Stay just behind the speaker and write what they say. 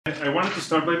I wanted to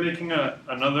start by making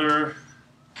another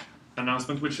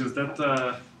announcement, which is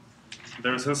that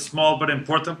there's a small but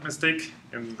important mistake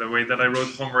in the way that I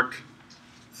wrote homework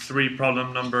 3,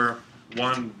 problem number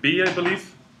 1B, I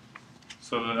believe.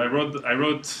 So that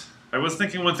I was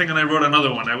thinking one thing and I wrote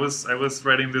another one. I was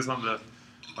writing this on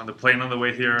the plane on the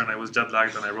way here, and I was jet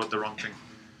lagged and I wrote the wrong thing.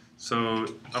 So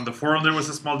on the forum there was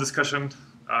a small discussion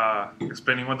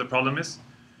explaining what the problem is,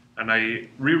 and I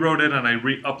rewrote it and I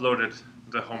re-uploaded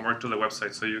the homework to the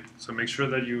website. So make sure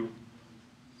that you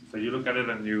look at it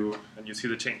and you see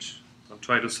the change. Don't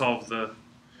try to solve the.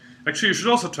 Actually, you should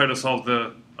also try to solve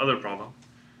the other problem.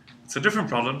 It's a different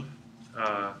problem.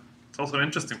 It's also an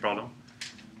interesting problem,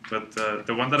 but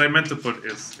the one that I meant to put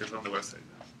is on the website.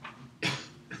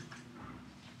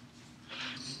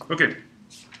 Okay.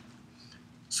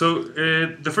 So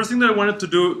the first thing that I wanted to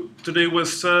do today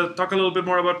was talk a little bit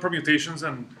more about permutations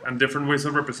and different ways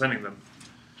of representing them.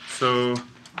 So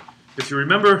if you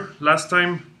remember, last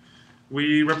time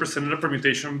we represented a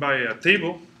permutation by a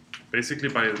table, basically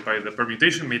by the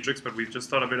permutation matrix, but we just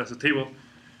thought of it as a table,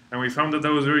 and we found that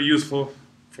was very useful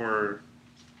for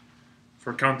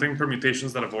counting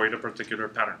permutations that avoid a particular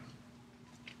pattern.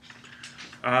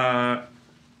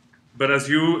 But as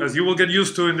you will get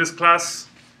used to in this class,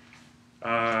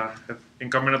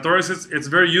 in combinatorics, it's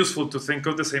very useful to think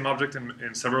of the same object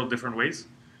in several different ways.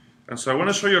 And so I want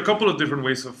to show you a couple of different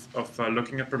ways of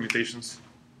looking at permutations.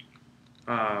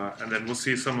 And then we'll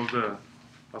see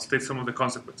I'll state some of the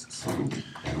consequences.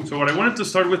 So what I wanted to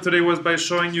start with today was by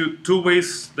showing you 2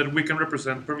 ways that we can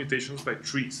represent permutations by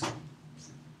trees.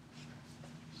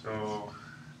 So,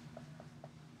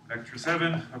 vector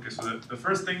 7. Okay, so the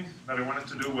first thing that I wanted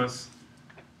to do was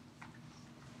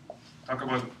talk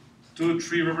about 2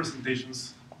 tree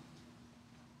representations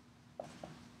of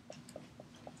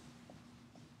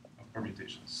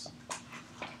permutations.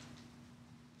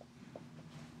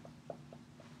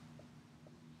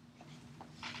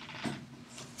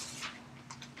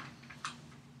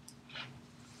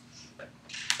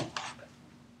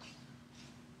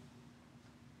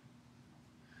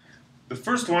 The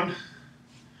first one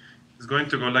is going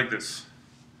to go like this.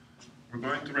 We're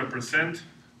going to represent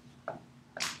a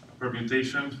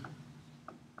permutation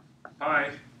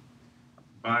pi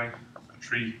by a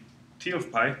tree T of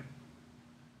pi.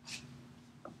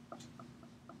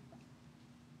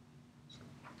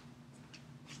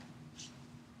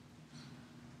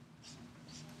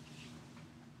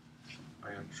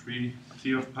 By a tree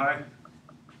T of pi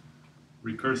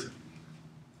recursive.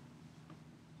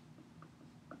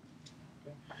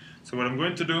 So what I'm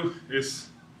going to do is,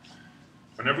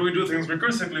 whenever we do things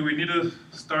recursively, we need to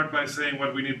start by saying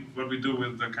what we do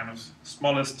with the kind of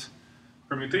smallest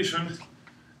permutation.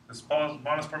 The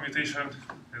smallest permutation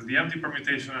is the empty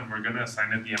permutation, and we're going to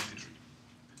assign it the empty tree.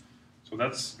 So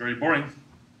that's very boring.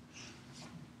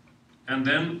 And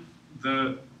then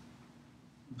the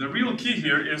real key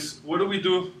here is, what do we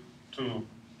do to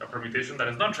a permutation that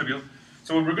is not trivial?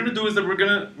 So what we're going to do is that we're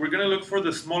going to look for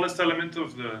the smallest element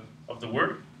of the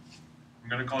word. I'm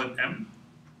going to call it M.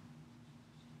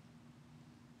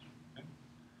 Okay.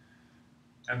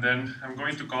 And then I'm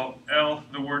going to call L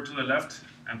the word to the left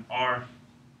and R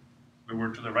the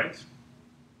word to the right,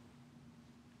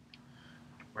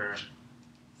 where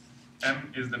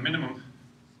M is the minimum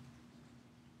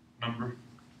number.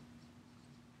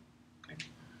 Okay.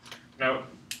 Now,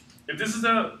 if this is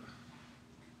a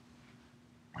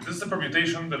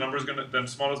permutation, the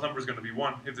smallest number is going to be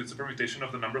 1. If it's a permutation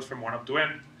of the numbers from 1 up to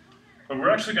n. But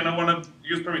we're actually going to want to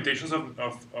use permutations of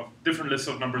different lists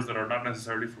of numbers that are not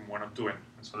necessarily from 1 up to n.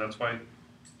 And so that's why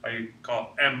I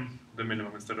call M the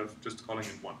minimum instead of just calling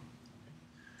it 1.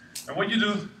 And what you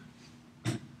do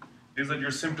is that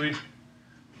you're simply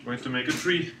going to make a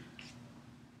tree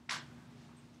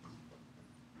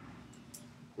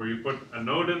where you put a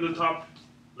node in the top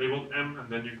labeled M, and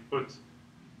then you put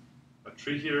a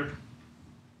tree here,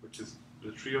 which is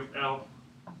the tree of L,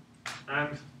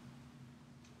 and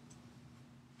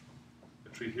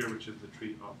here, which is the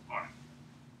tree of R.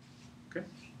 Okay?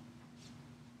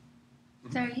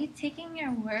 So are you taking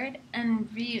your word and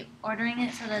reordering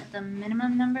it so that the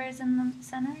minimum number is in the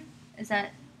center? Is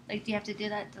that, like, do you have to do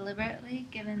that deliberately,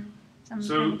 given some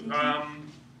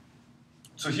permutation?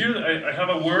 So here I have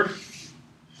a word.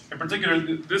 In particular,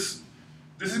 this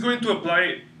is going to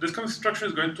apply, this construction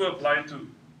is going to apply to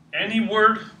any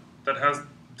word that has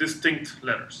distinct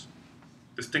letters,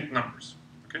 distinct numbers.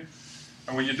 Okay?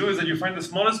 And what you do is that you find the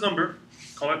smallest number,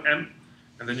 call it M,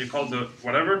 and then you call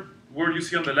whatever word you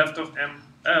see on the left of M,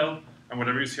 L, and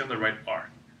whatever you see on the right, R.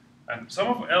 And some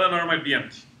of L and R might be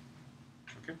empty.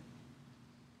 Okay?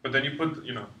 But then you put,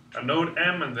 a node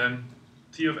M and then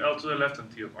T of L to the left and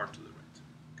T of R to the right.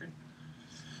 Okay.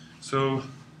 So,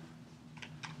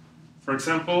 for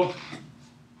example,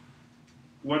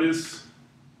 what is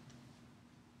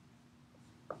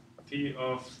T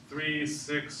of 3,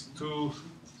 6, 2,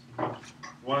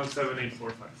 1, 7, 8, 4,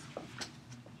 5?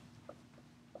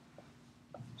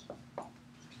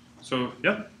 So,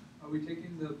 yeah? Are we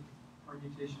taking the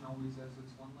permutation always as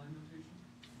its one-line notation?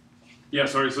 Yeah,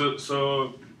 sorry.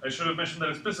 So I should have mentioned that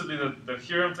explicitly that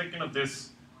here I'm thinking of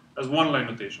this as one-line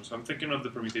notation. So I'm thinking of the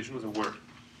permutation as a word.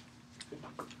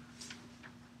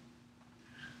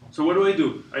 So what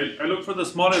do? I look for the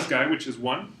smallest guy, which is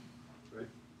 1. Right?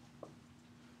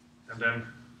 And then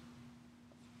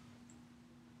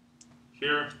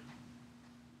here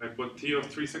I put T of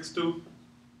 3, 6, 2.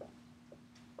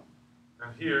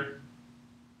 And here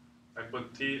I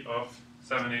put T of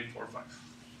 7, 8, 4, 5.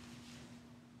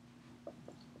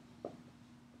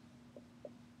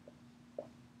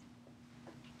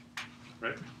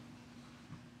 Right?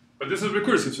 But this is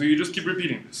recursive, so you just keep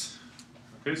repeating this.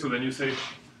 Okay, so then you say,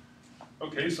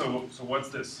 okay, so what's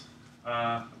this?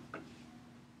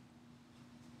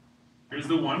 Here's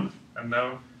the 1, and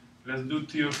now let's do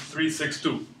T of 3, 6,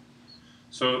 2.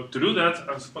 So to do that,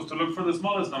 I'm supposed to look for the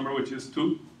smallest number, which is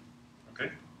 2.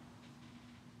 Okay?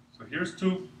 So here's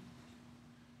 2.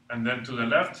 And then to the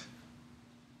left,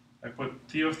 I put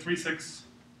T of 3, 6.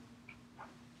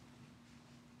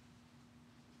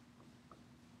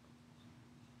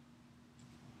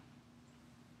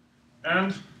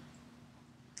 And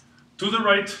to the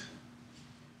right,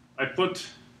 I put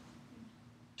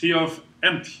T of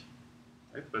empty.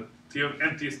 Right? But T of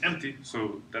empty is empty,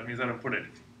 so that means I don't put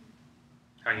anything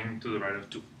hanging to the right of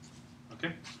 2.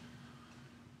 Okay?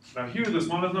 Now here, the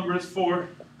smallest number is 4,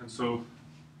 and so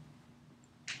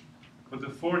I put the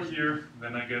 4 here,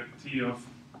 then I get T of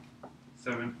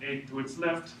 7, 8 to its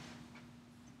left,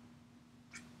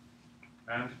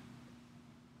 and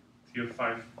T of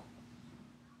 5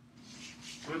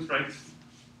 to its right.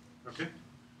 Okay?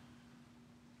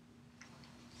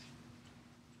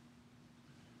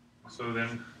 So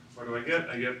then, what do I get?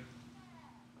 I get,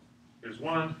 here's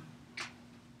 1,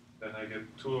 then I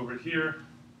get 2 over here,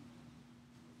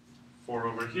 4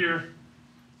 over here.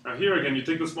 Now here again, you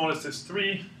take the smallest is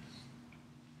 3,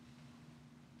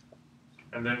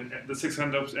 and then the 6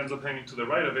 ends up hanging to the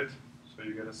right of it, so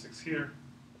you get a 6 here.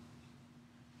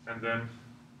 And then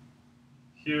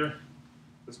here,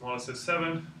 the smallest is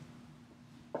 7,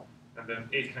 and then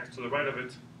 8 hangs to the right of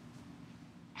it,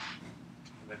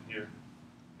 and then here,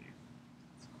 8.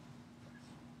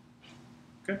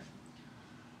 Okay?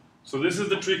 So this is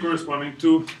the tree corresponding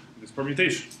to this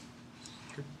permutation.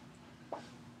 Okay.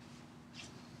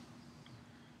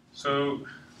 So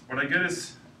what I get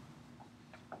is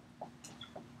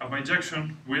a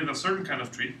bijection with a certain kind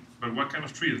of tree, but what kind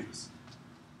of tree is this?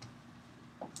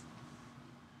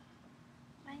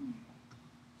 Binary.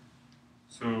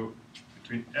 So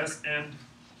between Sn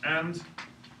and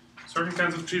certain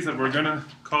kinds of trees that we're going to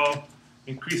call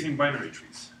increasing binary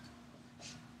trees.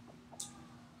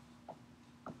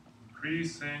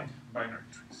 Increasing binary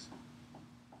trees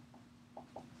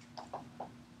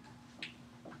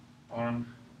on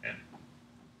N.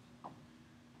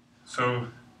 So,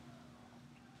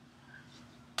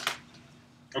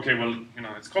 okay, well,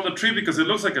 it's called a tree because it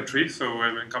looks like a tree. So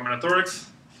in combinatorics,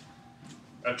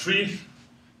 a tree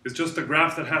is just a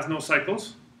graph that has no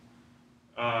cycles.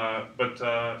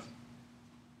 But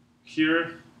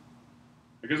here,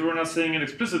 I guess we're not saying it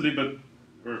explicitly, but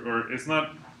or it's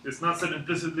not said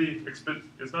implicitly.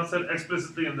 It's not said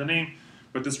explicitly in the name.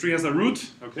 But this tree has a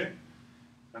root, okay?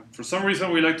 And for some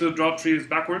reason, we like to draw trees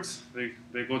backwards.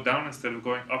 They go down instead of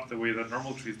going up the way that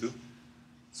normal trees do.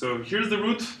 So here's the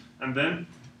root, and then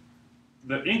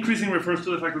the increasing refers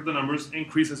to the fact that the numbers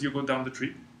increase as you go down the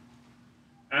tree.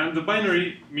 And the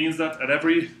binary means that at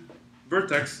every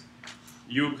vertex,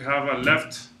 you have a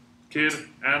left kid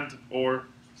and or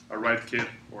a right kid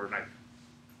or neither.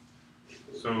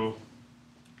 So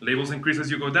labels increase as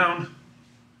you go down.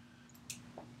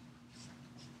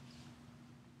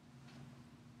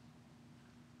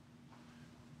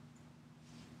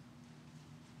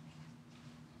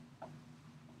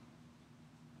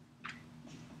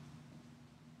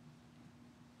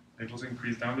 Labels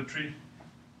increase down the tree.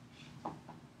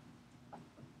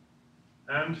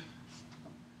 And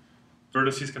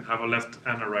vertices can have a left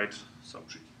and a right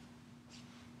subtree.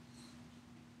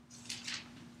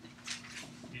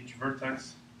 Each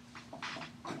vertex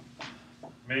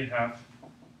may have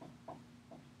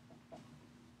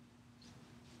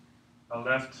a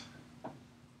left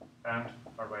and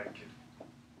a right kid.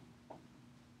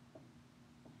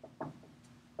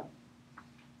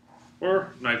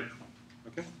 Or neither.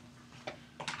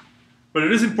 But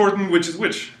it is important which is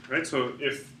which, right? So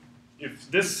if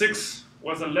this 6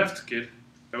 was a left kid,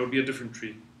 that would be a different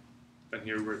tree than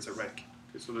here where it's a right kid.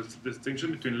 Okay, so the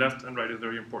distinction between left and right is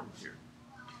very important here.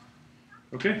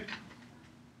 Okay?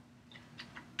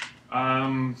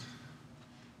 Why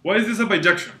is this a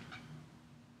bijection?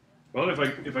 Well, if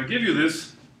I give you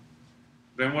this,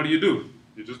 then what do?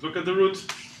 You just look at the root,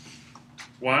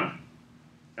 1,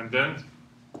 and then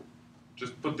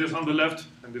just put this on the left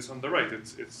and this on the right.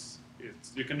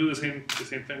 You can do the same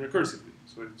thing recursively.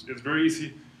 So it's very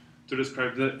easy to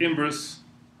describe the inverse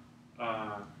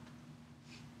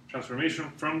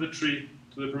transformation from the tree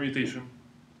to the permutation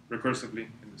recursively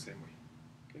in the same way.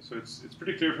 Okay, so it's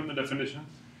pretty clear from the definition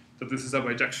that this is a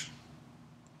bijection.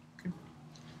 Okay.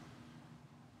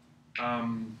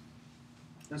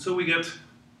 And so we get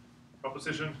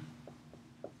proposition.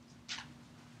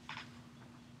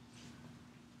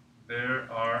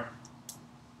 There are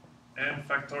n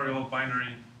factorial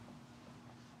binary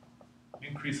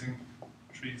increasing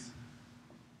trees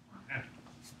on n.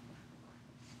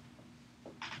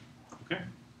 Okay?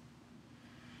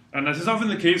 And as is often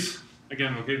the case,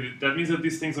 again, okay, that means that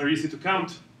these things are easy to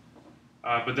count,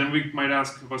 but then we might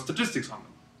ask about statistics on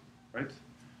them, right?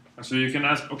 And so you can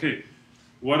ask, okay,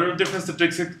 what are different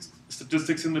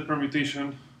statistics in the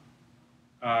permutation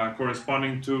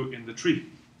corresponding to in the tree?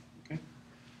 Okay?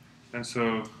 And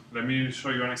so let me show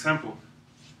you an example.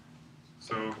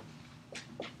 So,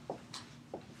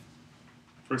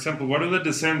 for example, what are the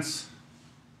descents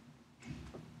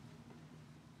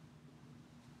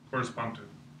correspond to?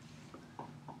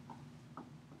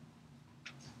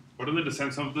 What do the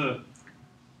descents of the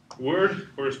word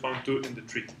correspond to in the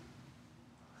tree?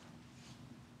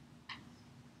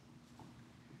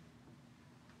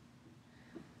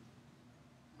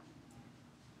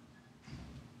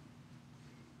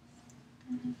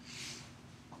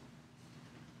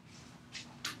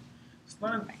 It's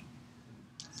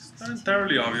not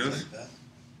entirely obvious.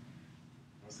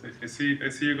 I see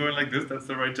you going like this. That's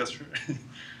the right gesture.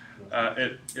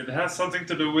 It has something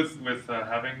to do with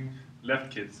having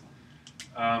left kids.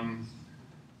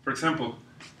 For example,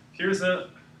 here's a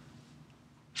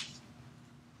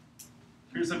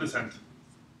descent.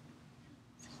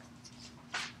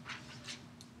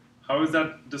 How is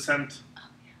that descent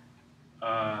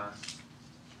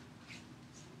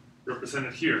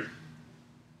represented here?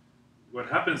 What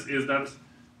happens is that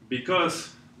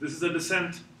because this is a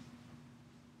descent,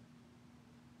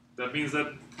 that means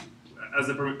that as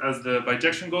the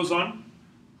bijection goes on,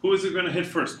 who is it going to hit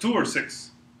first, 2 or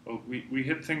 6? Well, we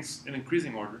hit things in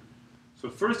increasing order. So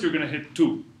first you're going to hit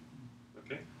 2,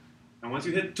 okay? And once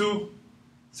you hit 2,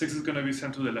 6 is going to be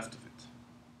sent to the left of it.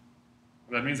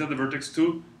 That means that the vertex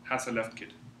 2 has a left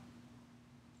kid.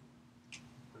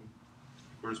 And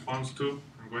corresponds to,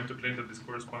 I'm going to claim that this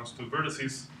corresponds to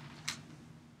vertices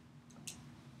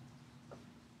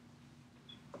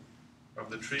of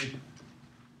the tree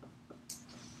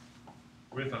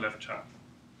with a left child.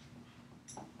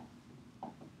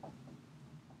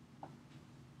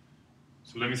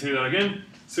 So let me say that again.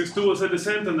 6-2 was a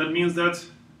descent, and that means that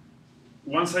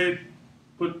once I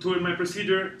put 2 in my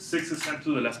procedure, 6 is sent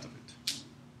to the left of it.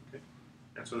 Okay?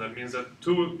 And so that means that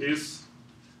 2 is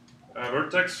a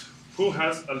vertex who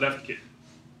has a left kid.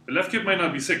 The left kid might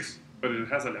not be 6, but it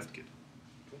has a left kid.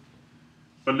 Okay?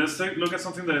 But let's look at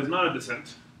something that is not a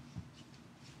descent,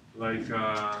 like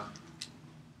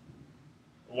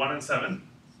 1 and 7.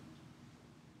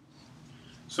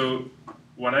 So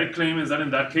what I claim is that in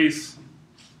that case,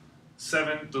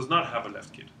 7 does not have a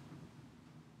left kid.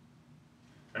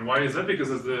 And why is that?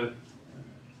 Because as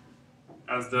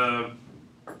the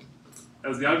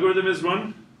algorithm is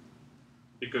run,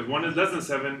 because 1 is less than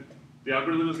 7, the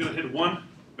algorithm is going to hit 1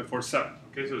 before 7.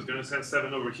 Okay, so it's going to send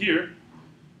 7 over here,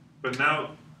 but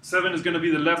now 7 is going to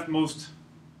be the leftmost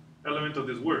element of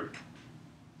this word.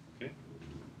 Okay,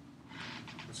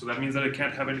 so that means that it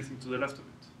can't have anything to the left of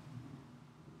it.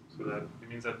 So that it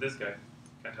means that this guy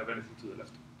can't have anything to the left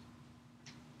of it.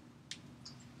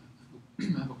 I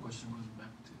have a question going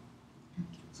back to.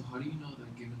 So how do you know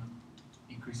that given an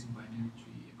increasing binary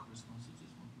tree, it corresponds to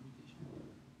just one permutation?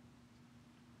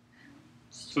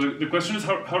 So the question is,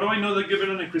 how do I know that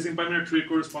given an increasing binary tree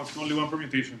corresponds to only one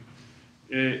permutation?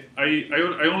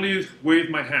 I only wave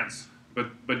my hands,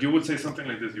 but you would say something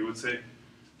like this. You would say,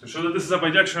 to show that this is a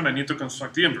bijection, I need to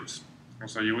construct the inverse. And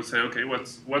so you would say, okay,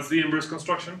 what's the inverse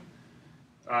construction?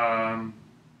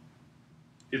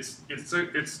 It's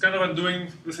kind of doing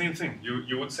the same thing.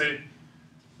 You would say,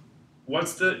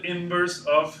 what's the inverse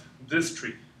of this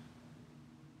tree?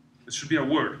 It should be a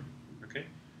word, okay?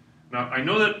 Now I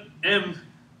know that m,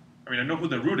 I know who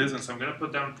the root is, and so I'm going to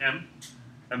put down m,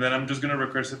 And then I'm just going to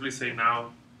recursively say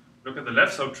now, look at the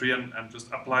left subtree and just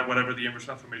apply whatever the inverse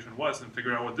transformation was and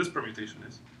figure out what this permutation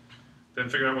is. Then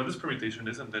figure out what this permutation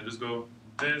is, and then just go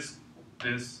this,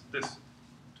 this, this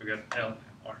to get L and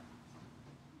R.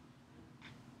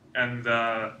 And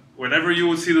whenever you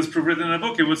would see this proof written in a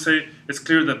book, it would say it's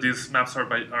clear that these maps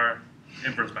are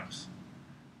inverse maps.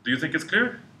 Do you think it's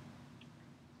clear?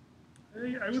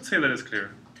 I would say that it's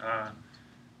clear.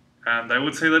 And I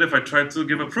would say that if I tried to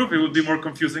give a proof, it would be more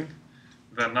confusing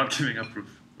than not giving a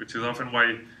proof, which is often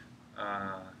why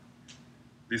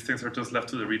these things are just left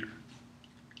to the reader.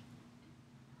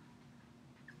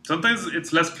 Sometimes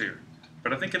it's less clear,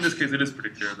 but I think in this case it is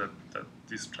pretty clear that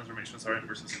these transformations are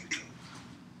inverses of each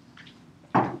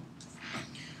other.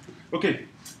 Okay,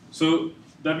 so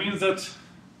that means that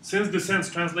since descents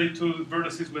translate to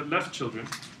vertices with left children,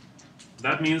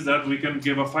 that means that we can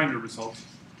give a finder result,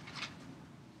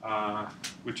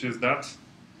 which is that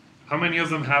how many of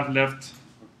them have left?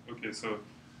 Okay, so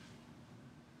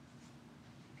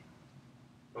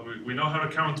well, we know how to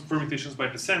count permutations by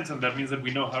descent, and that means that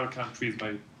we know how to count trees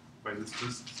by this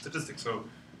statistic. So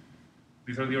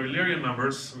these are the Eulerian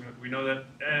numbers. So we know that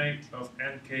A of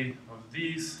nk of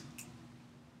these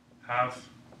have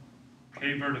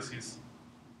k vertices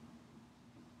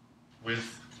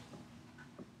with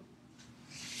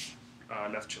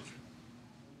left children,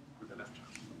 with the left child.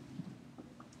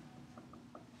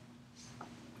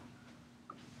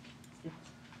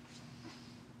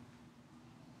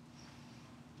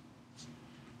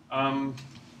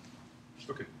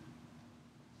 Okay.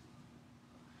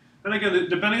 And again,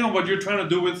 depending on what you're trying to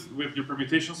do with your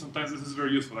permutation, sometimes this is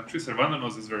very useful. Actually, Servando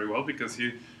knows this very well because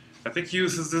I think he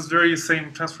uses this very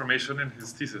same transformation in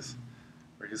his thesis,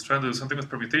 where he's trying to do something with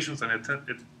permutations, and it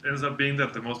ends up being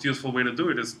that the most useful way to do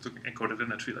it is to encode it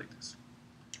in a tree like this.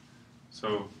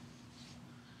 So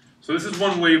this is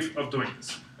one way of doing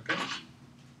this. Okay.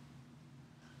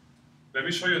 Let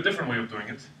me show you a different way of doing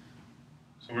it.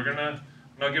 So we're gonna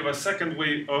now give a second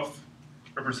way of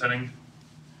representing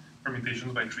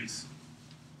permutations by trees.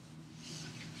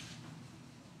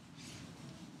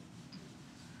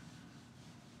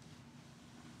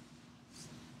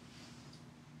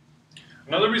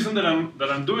 Another reason that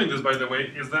I'm doing this, by the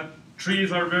way, is that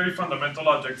trees are very fundamental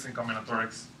objects in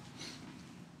combinatorics,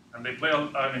 and they play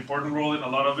an important role in a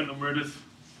lot of enumerative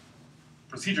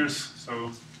procedures.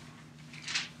 So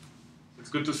it's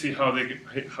good to see how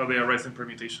they arise in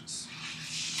permutations.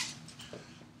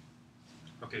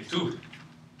 Okay, 2.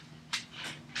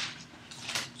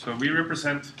 So we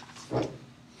represent a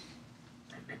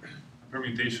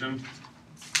permutation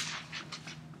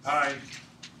pi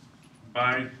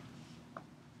by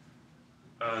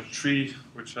a tree,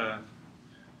 which here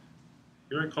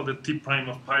I call it t prime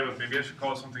of pi, but maybe I should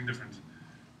call it something different.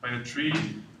 By a tree,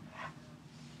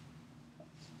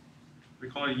 we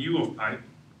call it u of pi.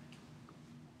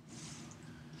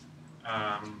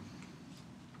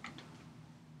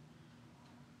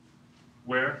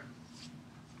 Where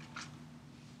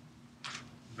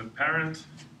the parent,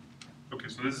 okay,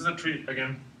 so this is a tree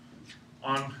again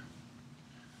on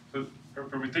the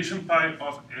permutation pi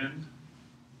of n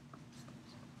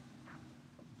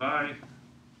by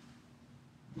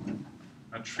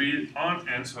a tree on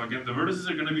n. So again, the vertices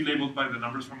are going to be labeled by the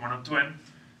numbers from 1 up to n,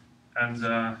 and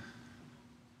the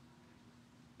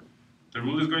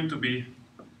rule is going to be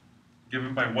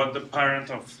given by what the parent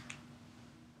of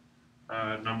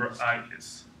number I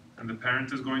is, and the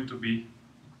parent is going to be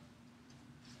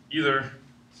either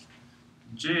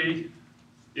j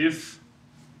if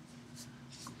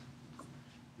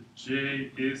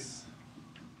j is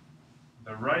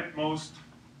the rightmost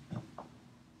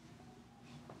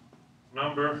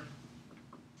number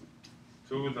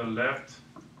to the left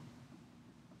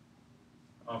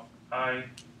of I,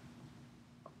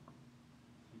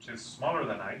 which is smaller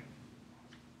than I.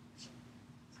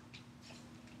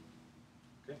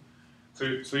 Okay,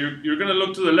 so you're going to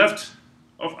look to the left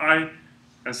of I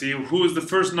and see who is the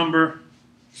first number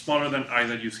smaller than I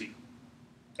that you see.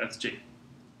 That's j.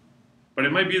 But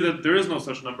it might be that there is no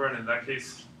such number, and in that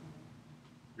case,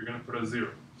 you're going to put a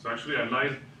 0. So actually, I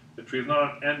lied. The tree is not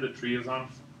on n, the tree is on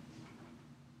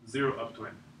 0 up to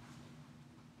n.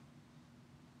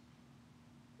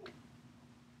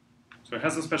 So it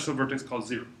has a special vertex called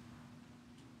 0.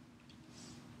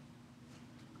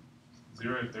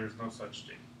 0 if there is no such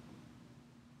j.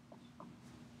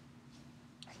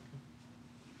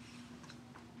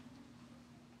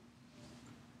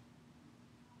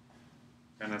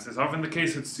 And as is often the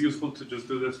case, it's useful to just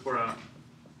do this for a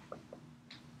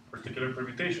particular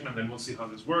permutation, and then we'll see how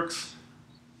this works.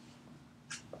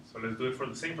 So let's do it for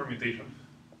the same permutation.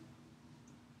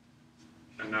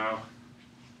 And now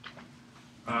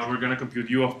we're going to compute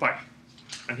u of pi.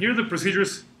 And here the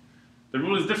procedures, the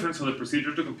rule is different, so the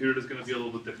procedure to compute it is going to be a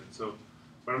little bit different. So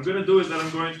what I'm going to do is that I'm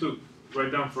going to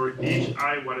write down for each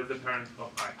I what is the parent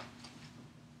of I.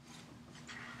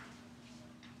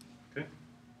 Okay.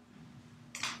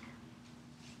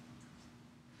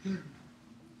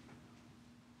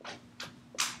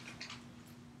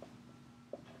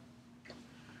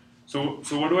 So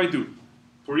what do?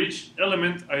 For each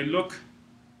element, I look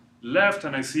left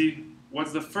and I see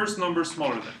what's the first number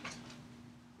smaller than it.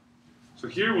 So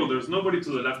here, well, there's nobody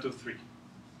to the left of 3.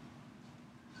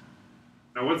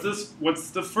 Now what's this?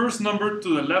 What's the first number to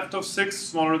the left of 6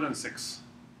 smaller than 6?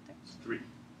 It's 3.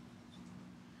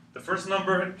 The first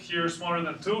number here smaller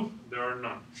than 2, there are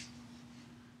none.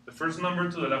 The first number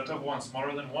to the left of 1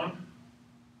 smaller than 1,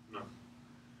 none.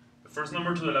 The first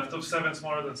number to the left of 7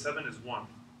 smaller than 7 is 1.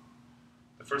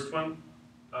 The first one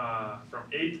from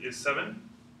 8 is 7.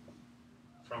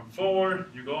 From 4,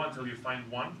 you go until you find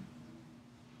 1.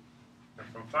 And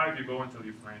from 5, you go until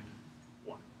you find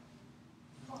 1.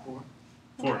 4.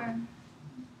 4.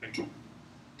 Thank you.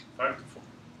 5 to 4.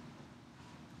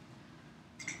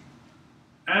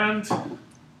 And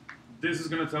this is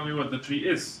going to tell me what the tree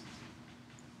is.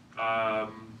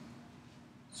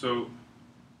 So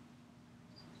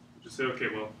just say, okay,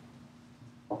 well,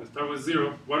 let's start with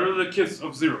 0. What are the kids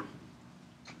of 0?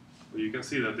 Well, you can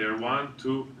see that they are 1,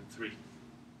 2, and 3.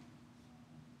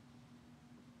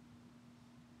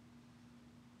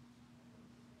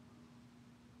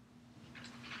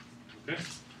 Okay.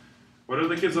 What are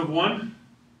the kids of 1?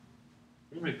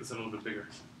 Let me make this a little bit bigger.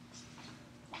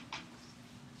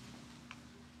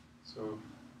 So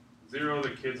 0,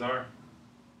 the kids are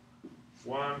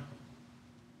 1,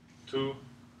 2, and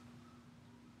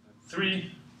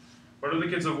 3. What are the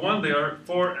kids of 1? They are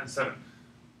 4 and 7.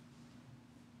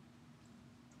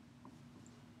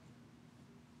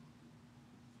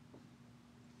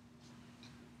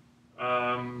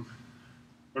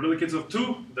 What are the kids of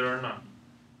 2? There are none.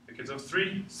 The kids of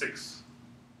 3, 6.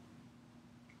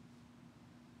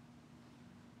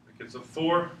 The kids of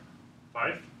 4,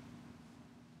 5.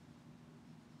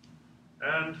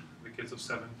 And the kids of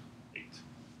 7, 8.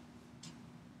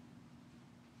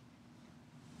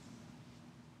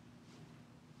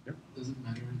 Yep. Does it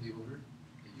matter the order?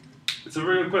 It's a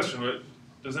very good question, but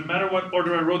does it matter what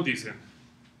order I wrote these in?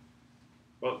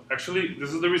 Well, actually,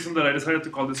 this is the reason that I decided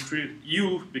to call this tree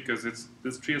U, because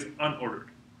this tree is unordered.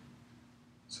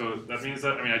 So that means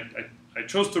that, I mean, I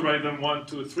chose to write them 1,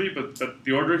 2, 3, but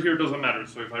the order here doesn't matter.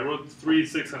 So if I wrote 3,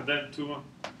 6, and then 2, 1,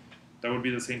 that would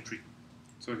be the same tree.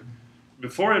 So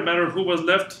before it mattered who was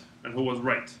left and who was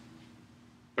right.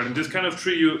 But in this kind of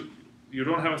tree, you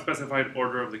don't have a specified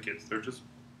order of the kids. They're just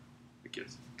the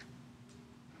kids.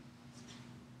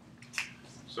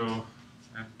 So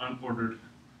an unordered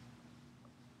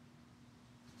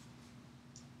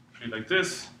tree like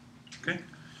this, okay?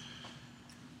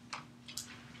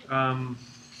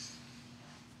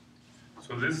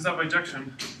 So this is a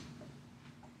bijection.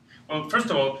 Well, first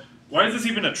of all, why is this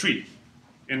even a tree?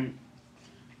 In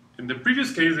the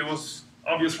previous case, it was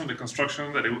obvious from the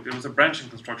construction that it was a branching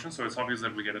construction, so it's obvious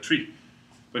that we get a tree.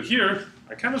 But here,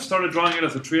 I kind of started drawing it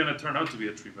as a tree, and it turned out to be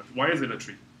a tree. But why is it a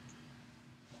tree?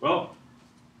 Well,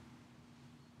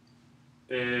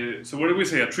 so what did we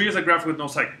say? A tree is a graph with no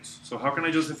cycles. So how can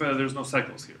I justify that there's no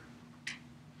cycles here?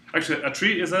 Actually, a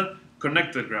tree is a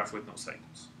connected graph with no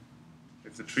cycles.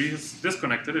 If the tree is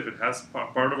disconnected, if it has a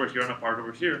part over here and a part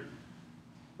over here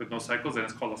with no cycles, then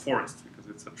it's called a forest, because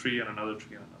it's a tree and another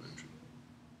tree and another tree.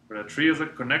 But a tree is a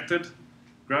connected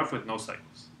graph with no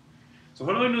cycles. So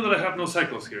how do I know that I have no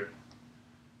cycles here?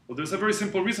 Well, there's a very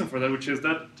simple reason for that, which is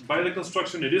that by the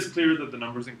construction, it is clear that the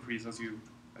numbers increase as you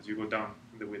go down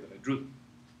in the way that I drew them.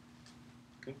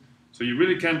 Okay? So you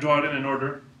really can draw it in an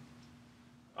order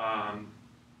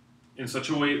in such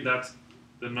a way that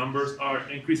the numbers are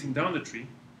increasing down the tree.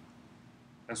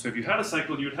 And so if you had a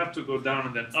cycle, you'd have to go down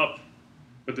and then up.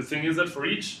 But the thing is that for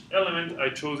each element, I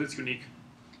chose its unique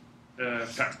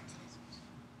parent.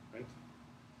 Right?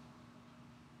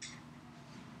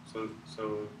 So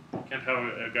you can't have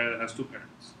a guy that has two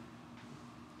parents.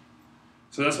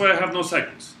 So that's why I have no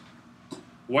cycles.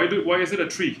 Why is it a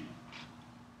tree?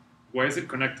 Why is it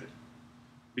connected?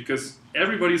 Because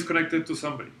everybody is connected to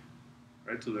somebody,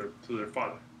 right? To their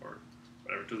father or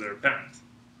whatever, to their parent.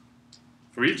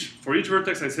 For each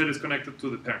vertex, I said is connected to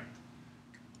the parent.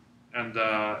 And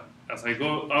as I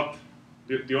go up,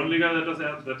 the only guy that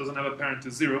doesn't have a parent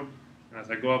is 0. And as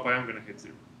I go up, I am going to hit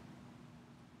 0.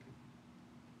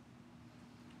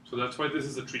 So that's why this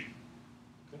is a tree.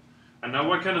 Okay? And now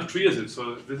what kind of tree is it?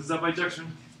 So this is a bijection.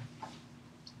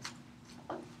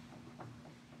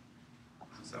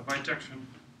 a bijection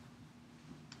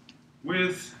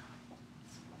with,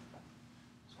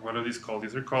 so what are these called?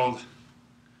 These are called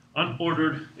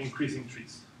unordered increasing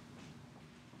trees.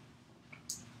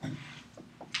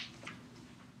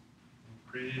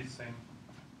 Increasing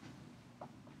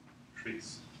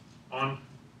trees on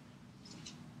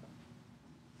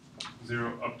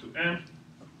 0 up to n.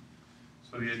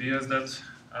 So the idea is that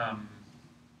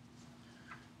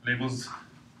labels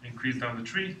increase down the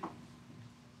tree.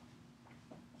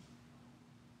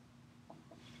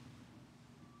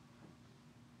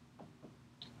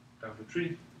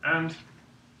 And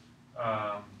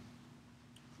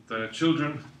the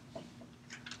children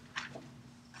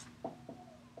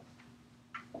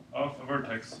of a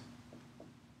vertex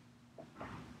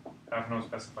have no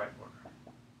specified order.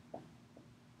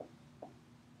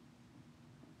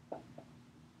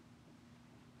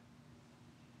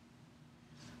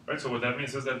 Right, so what that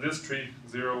means is that this tree,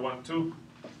 0, 1, 2,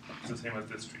 is the same as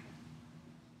this tree.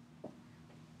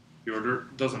 The order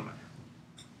doesn't matter.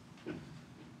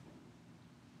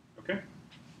 Okay?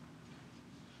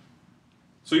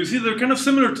 So you see they're kind of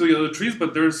similar to the other trees,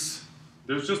 but there's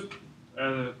just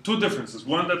two differences.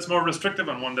 One that's more restrictive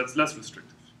and one that's less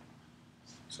restrictive.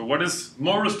 So what is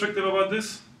more restrictive about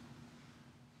this?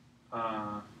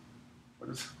 What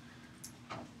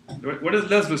is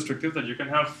less restrictive? That you can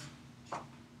have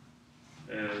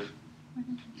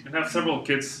several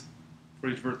kids for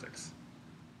each vertex.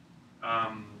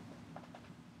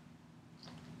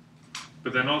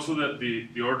 But then also that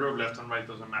the order of left and right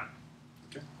doesn't matter.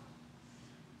 Okay?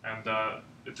 And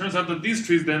it turns out that these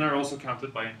trees then are also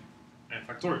counted by n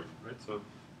factorial, right? So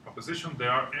proposition, they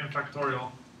are n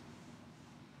factorial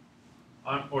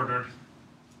unordered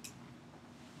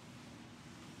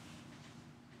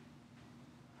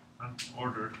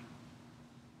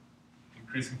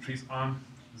increasing trees on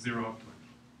 0 up to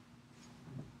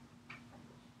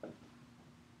n.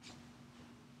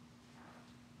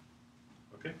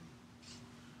 Okay?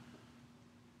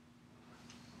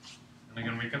 And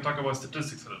again, we can talk about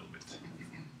statistics a little bit.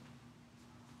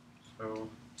 So,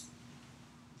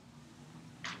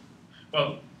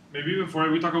 well, maybe before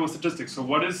we talk about statistics, so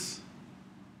what is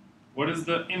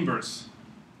the inverse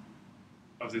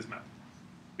of this map?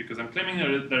 Because I'm claiming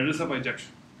that there is a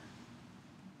bijection.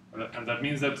 And that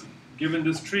means that given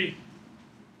this tree,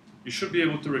 you should be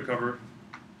able to recover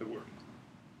the word.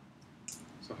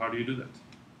 So how do you do that?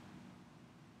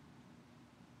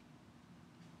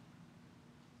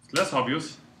 It's less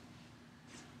obvious.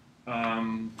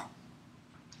 And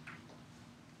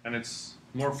it's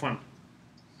more fun.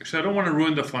 Actually, I don't want to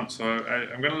ruin the fun, so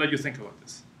I'm going to let you think about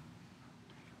this.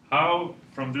 How,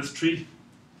 from this tree,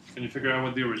 can you figure out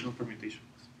what the original permutation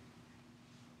was?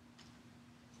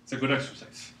 It's a good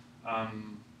exercise.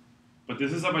 But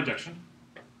this is a bijection.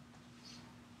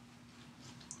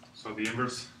 So the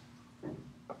inverse,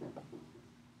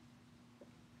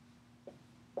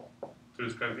 to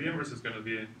describe the inverse, is going to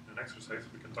be an exercise.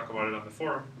 We can talk about it on the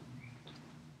forum.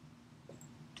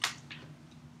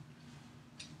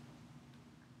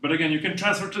 But again, you can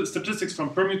transfer statistics from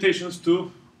permutations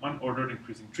to unordered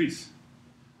increasing trees.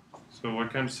 So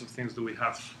what kinds of things do we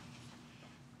have?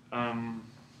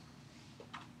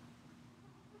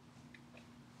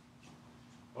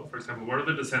 Well, for example, what are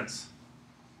the descents?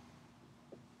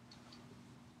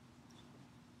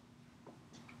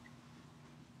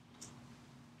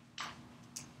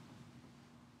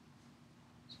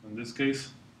 So in this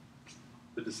case,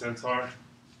 the descents are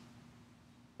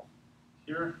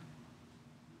here,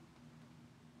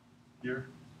 here,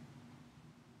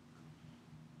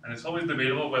 and it's always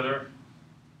debatable whether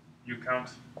you count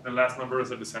the last number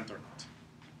as a descent or not.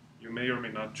 You may or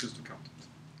may not choose to count it.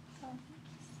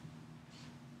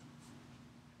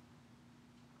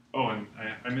 Oh, and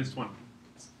I missed one.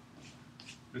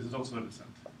 This is also a descent.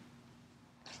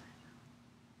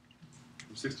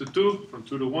 From 6 to 2, from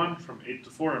 2 to 1, from 8 to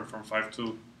 4, and from 5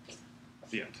 to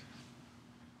the end.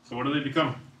 So what do they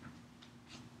become?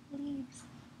 Leaves.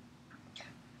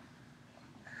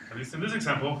 At least in this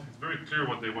example, it's very clear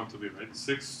what they want to be, right?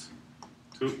 6,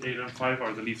 2, 8, and 5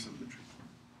 are the leaves of the tree.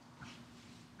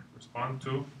 Correspond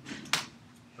to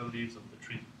the leaves of the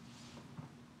tree.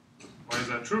 Why is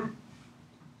that true?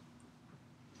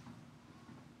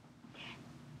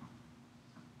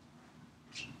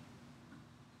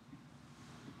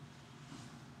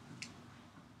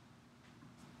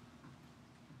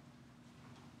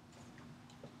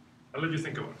 I'll let you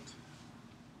think about it.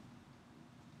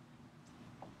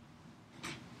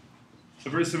 It's a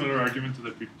very similar argument to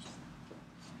the previous one.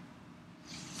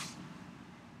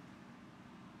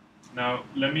 Now,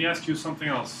 let me ask you something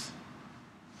else.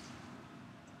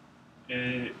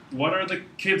 What are the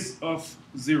kids of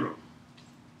 0?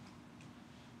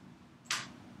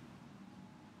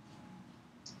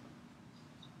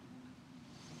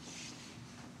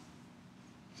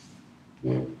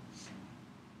 And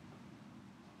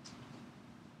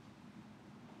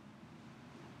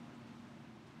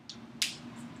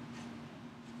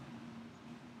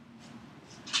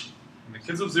the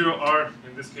kids of 0 are,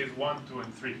 in this case, 1, 2,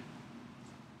 and 3.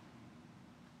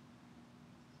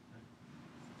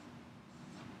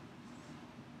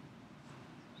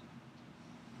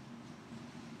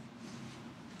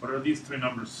 What are these 3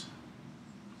 numbers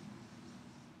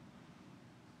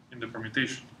in the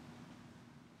permutation?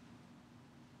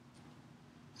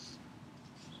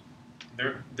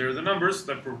 They're the numbers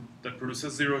that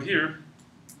produces 0 here,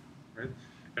 right?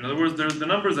 In other words, they're the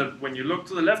numbers that when you look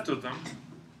to the left of them,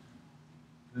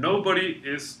 nobody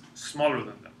is smaller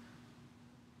than them,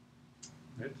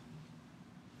 right?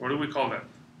 What do we call that?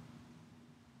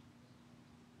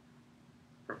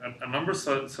 A number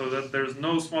so that there's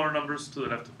no smaller numbers to the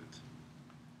left of it.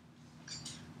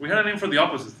 We had a name for the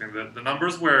opposite thing, the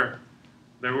numbers where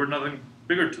there were nothing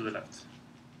bigger to the left.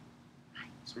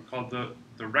 So we're called the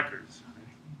records.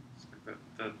 Right?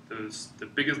 It's like the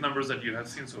biggest numbers that you have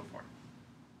seen so far.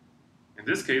 In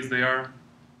this case, they are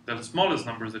the smallest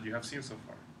numbers that you have seen so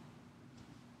far.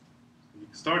 You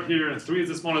start here, and 3 is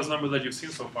the smallest number that you've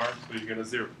seen so far, so you get a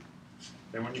 0.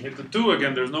 Then when you hit the 2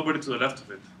 again, there's nobody to the left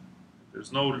of it.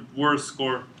 There's no worse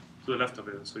score to the left of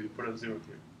it, so you put a 0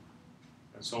 here,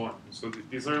 and so on. So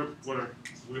these are what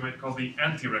we might call the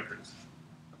anti-records,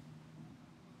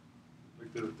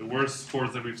 like the worst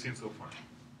scores that we've seen so far.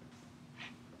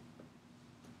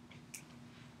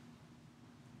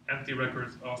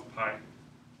 Anti-records of pi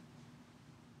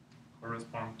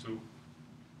correspond to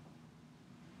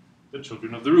the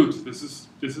children of the root. This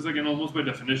is again almost by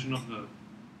definition of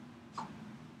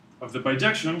the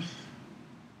bijection.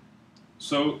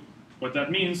 So what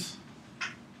that means,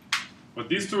 what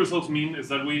these 2 results mean is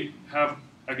that we have,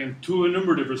 again, 2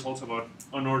 enumerative results about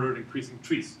unordered increasing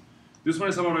trees. This one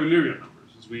is about Eulerian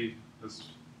numbers, as we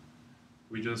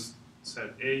just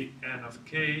said. A, n of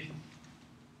k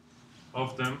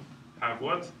of them have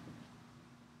what?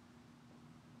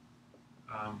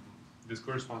 This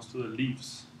corresponds to the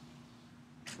leaves,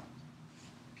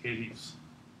 k leaves.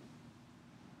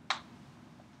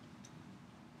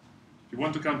 If you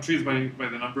want to count trees by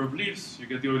the number of leaves, you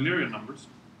get the Eulerian numbers.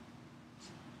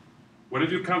 What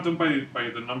if you count them by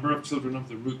the number of children of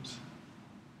the root?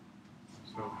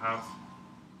 So have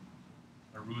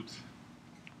a root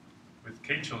with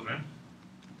k children.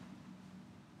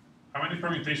 How many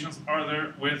permutations are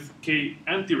there with k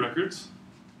anti-records?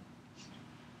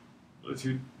 If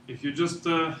you just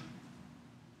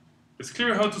it's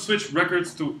clear how to switch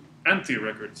records to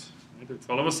anti-records. If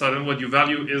all of a sudden what you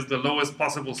value is the lowest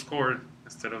possible score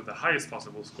instead of the highest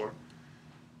possible score,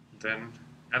 then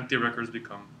anti-records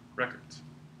become records.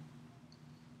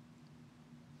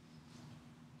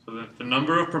 So the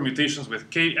number of permutations with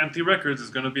k anti-records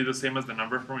is going to be the same as the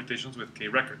number of permutations with k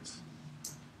records.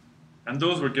 And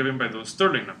those were given by those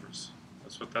Stirling numbers.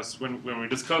 That's when we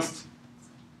discussed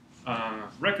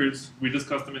records, we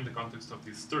discussed them in the context of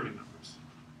these Stirling numbers.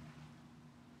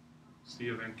 C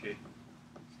of nk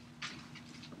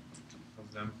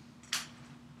of them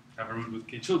have a root with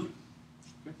k children.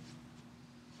 Okay?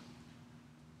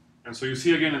 And so you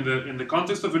see again in the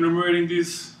context of enumerating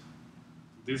these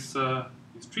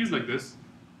trees like this,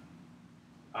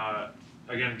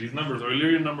 again these numbers,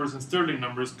 Eulerian numbers and Stirling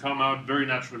numbers, come out very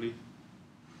naturally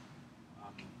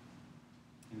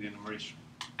in the enumeration.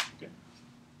 Okay.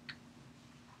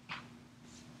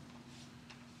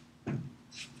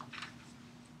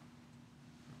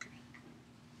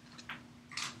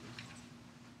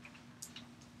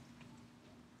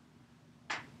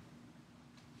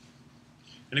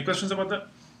 Any questions about that?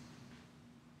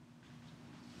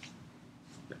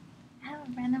 I have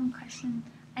a random question.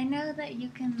 I know that you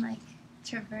can like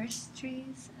traverse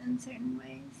trees in certain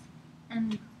ways,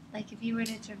 and like if you were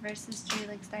to traverse this tree,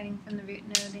 like starting from the root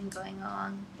node and going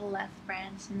along the left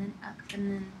branch, and then up,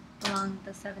 and then along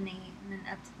the 7, 8, and then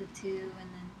up to the 2, and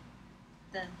then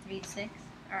the 3, 6,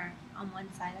 or on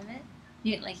one side of it.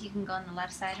 You can go on the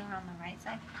left side or on the right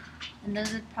side, and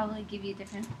those would probably give you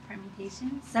different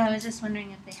permutations. So I was just wondering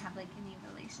if they have like any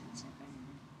relationship or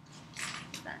anything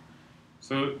with that.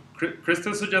 So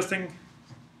Krista's suggesting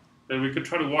that we could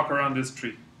try to walk around this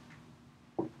tree.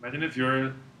 Imagine if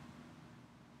you're,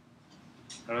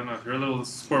 I don't know, if you're a little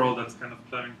squirrel that's kind of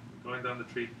climbing, going down the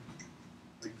tree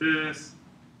like this,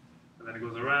 and then it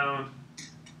goes around.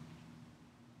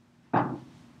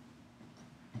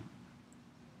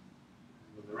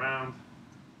 Around,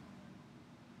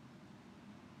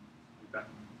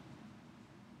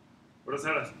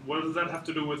 What does that have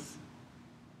to do with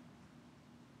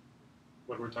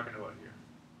what we're talking about here?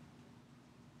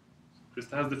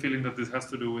 Krista has the feeling that this has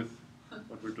to do with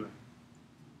what we're doing.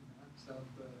 Maps out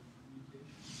the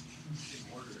permutation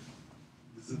in order.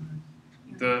 This is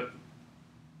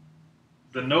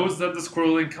the nodes that the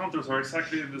squirrel encounters are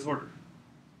exactly in this order.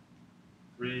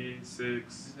 3,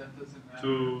 6, That doesn't matter.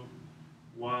 2,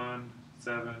 1,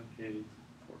 7, 8,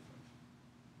 4,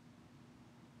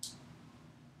 5.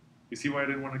 You see why I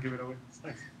didn't want to give it away? It's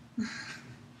nice.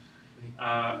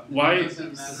 Why? It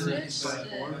doesn't matter if Switch it's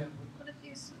it. order. What if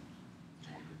you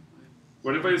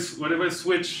switch? What if I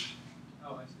switch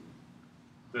Oh, I see.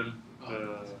 the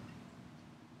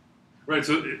right?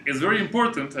 So it's very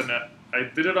important, and I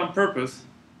did it on purpose.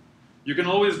 You can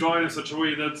always draw it in such a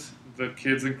way that the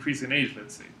kids increase in age.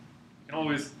 Let's say you can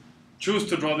always choose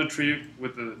to draw the tree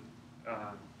with the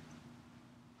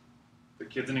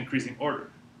kids in increasing order,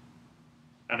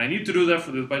 and I need to do that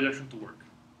for this bijection to work.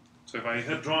 So if I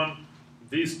had drawn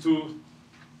these two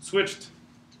switched,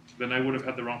 then I would have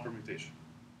had the wrong permutation.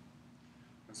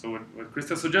 And so what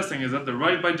Krista is suggesting is that the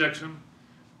right bijection,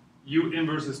 U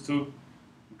inverse is to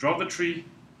draw the tree,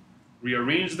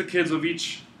 rearrange the kids of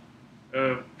each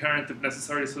parent if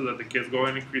necessary so that the kids go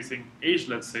in increasing age,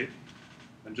 let's say,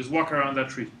 and just walk around that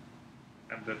tree.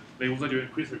 And the labels that you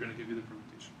increase are going to give you the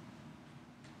permutation.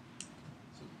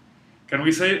 So, can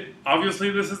we say, obviously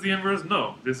this is the inverse?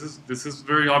 No, this is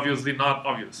very obviously not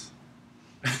obvious.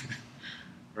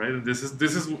 Right? And this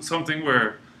is something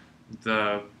where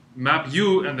the map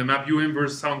U and the map U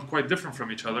inverse sound quite different from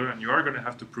each other, and you are going to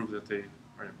have to prove that they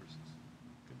are inverses.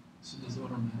 So does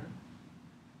order matter?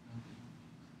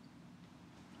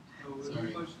 So what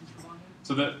Sorry. questions come on here?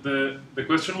 So the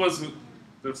question was,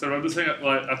 I'm just saying,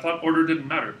 well, I thought order didn't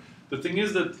matter. The thing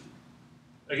is that,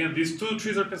 again, these two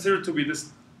trees are considered to be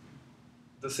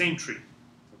the same tree,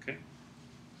 okay?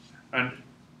 And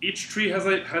each tree has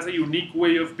a unique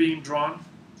way of being drawn,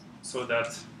 so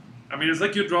that, I mean, it's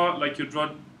like you draw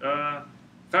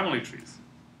family trees,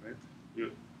 right?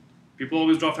 People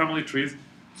always draw family trees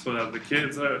so that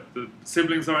the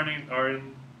siblings are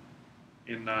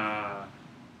in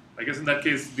I guess in that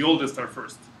case the oldest are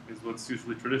first is what's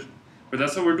usually traditional. But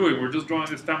that's what we're doing. We're just drawing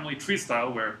this family tree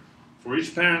style where for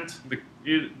each parent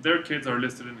their kids are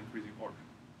listed in increasing order.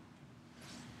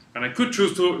 And I could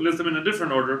choose to list them in a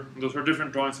different order. Those are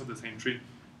different drawings of the same tree,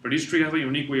 but each tree has a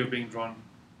unique way of being drawn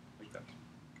like that.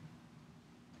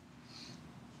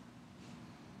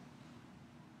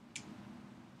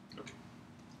 Okay.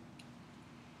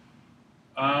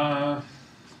 I'm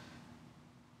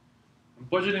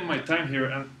budgeting my time here,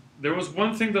 and there was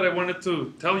one thing that I wanted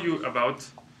to tell you about,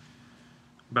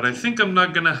 but I think I'm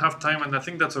not gonna have time, and I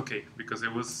think that's okay because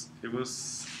it was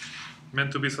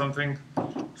meant to be something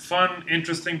fun,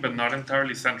 interesting, but not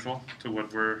entirely central to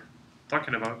what we're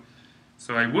talking about.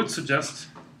 So I would suggest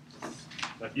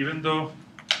that even though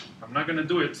I'm not gonna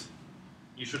do it,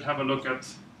 you should have a look at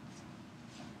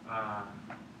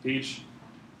page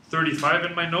 35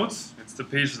 in my notes. It's the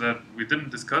page that we didn't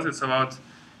discuss. It's about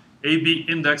AB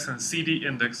index and CD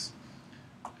index.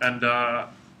 And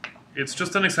it's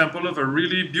just an example of a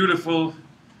really beautiful,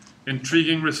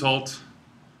 intriguing result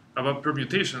about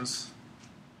permutations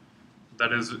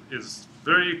that is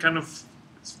very kind of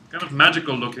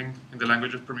magical looking in the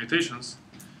language of permutations.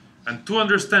 And to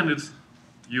understand it,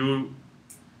 you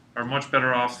are much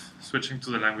better off switching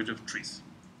to the language of trees.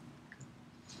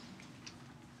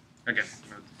 Again,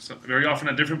 so very often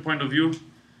a different point of view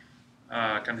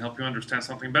can help you understand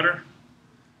something better.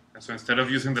 And so instead of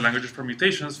using the language of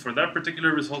permutations, for that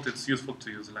particular result, it's useful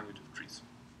to use the language of trees.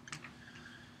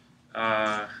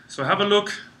 So have a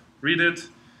look, read it,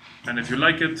 and if you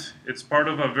like it, it's part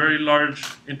of a very large,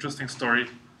 interesting story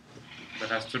that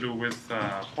has to do with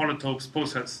polytopes,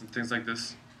 posets, and things like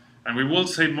this. And we will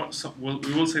say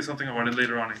we will say something about it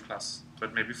later on in class,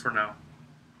 but maybe for now,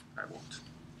 I won't.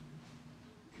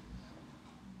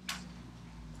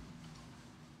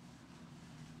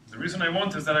 The reason I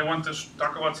won't is that I want to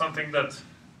talk about something that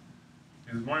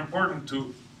is more important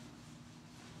to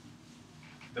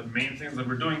the main things that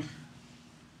we're doing,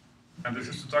 and this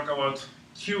is to talk about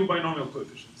q-binomial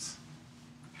coefficients.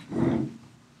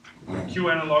 Q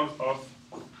analogs of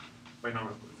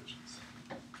binomial coefficients.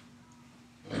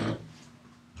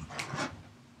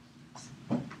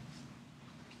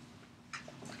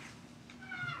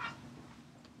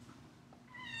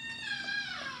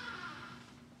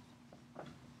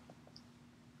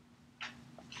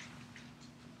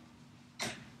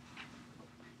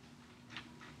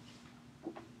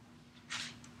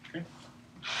 Okay.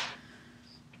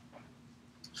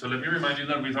 So let me remind you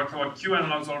that we talked about Q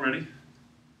analogs already.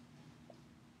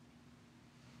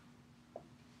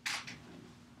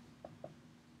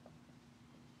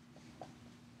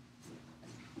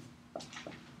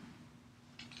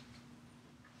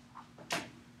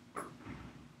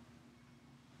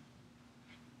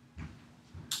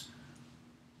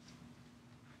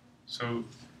 So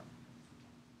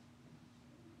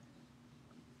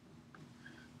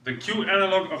the q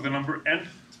analog of the number n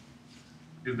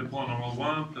is the polynomial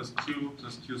 1 plus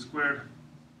q squared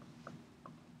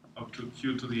up to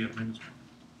q to the n minus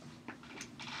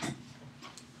 1.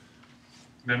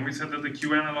 Then we said that the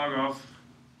q analog of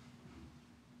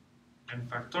n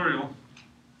factorial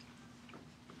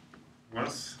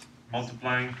was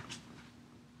multiplying.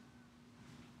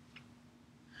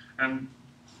 And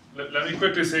let me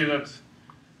quickly say that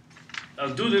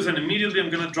I'll do this and immediately I'm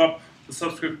going to drop the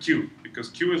subscript q, because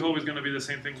q is always going to be the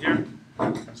same thing here.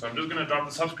 And so I'm just going to drop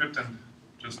the subscript and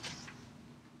just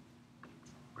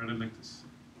write it like this.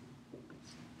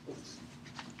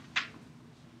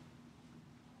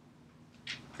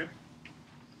 Okay.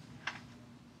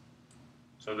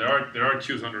 So there are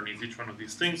q's underneath each one of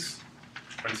these things,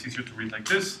 but it's easier to read like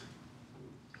this.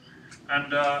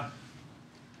 And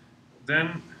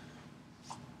then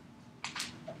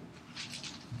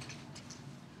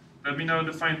let me now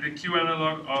define the q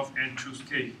analog of n choose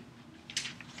k,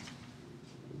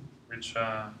 which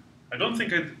I don't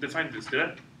think I defined this, did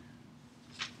I?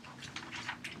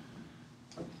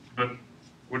 But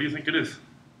what do you think it is?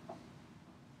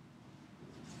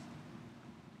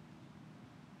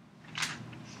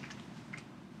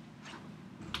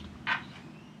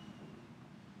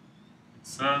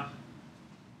 It's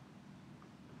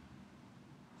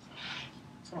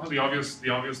somehow the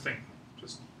obvious thing.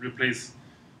 Just replace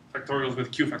factorials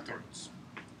with q factorials.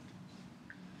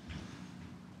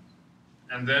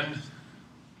 And then,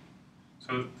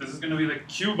 so this is going to be the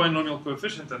q binomial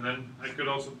coefficient, and then I could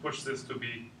also push this to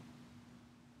be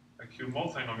a q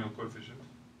multinomial coefficient.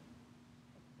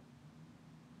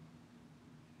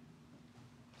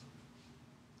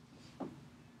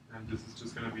 And this is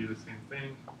just going to be the same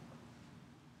thing.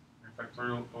 A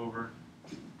factorial over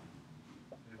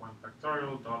a1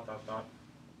 factorial dot dot dot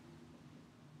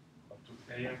up to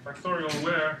a n factorial,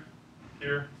 where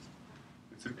here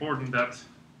it's important that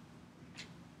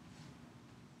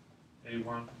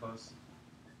a1 plus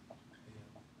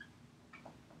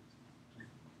a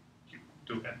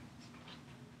to n.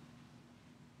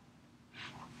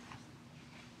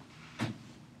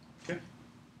 Okay.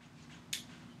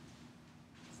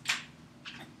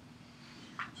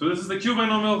 So this is the q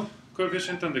binomial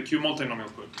coefficient and the q multinomial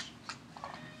coefficient.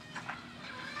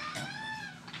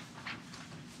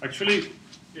 Actually,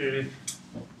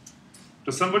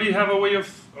 does somebody have a way of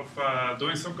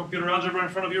doing some computer algebra in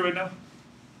front of you right now?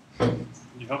 Can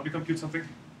you help me compute something?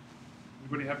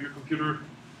 Anybody have your computer?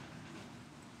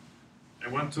 I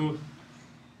want to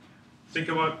think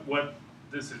about what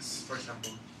this is, for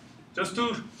example. Just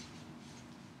to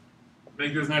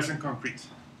make this nice and concrete.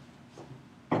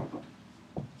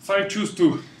 5 choose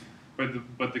 2,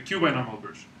 but the q binomial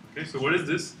version. Okay, so what is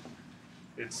this?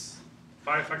 It's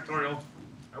 5 factorial.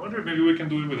 I wonder if maybe we can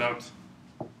do it without.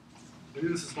 Maybe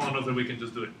this is small enough that we can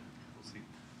just do it. We'll see.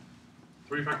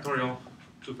 3 factorial,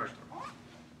 2 factorial.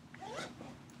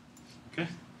 Okay.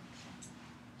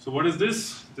 So what is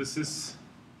this? This is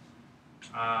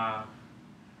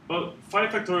well, 5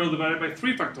 factorial divided by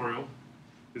 3 factorial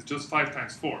is just 5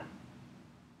 times 4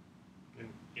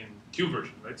 in q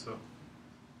version, right? So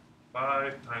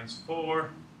 5 times 4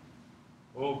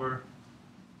 over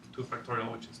 2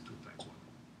 factorial, which is 2 times 1.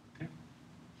 Okay.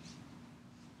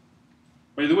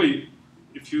 By the way,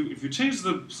 if you change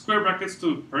the square brackets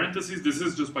to parentheses, this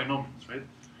is just binomials, right?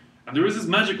 And there is this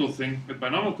magical thing with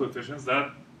binomial coefficients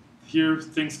that here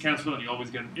things cancel and you always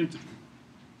get an integer.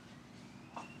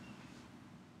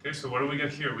 Okay, so what do we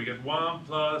get here? We get 1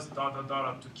 plus dot dot dot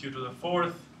up to q to the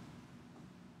 4th.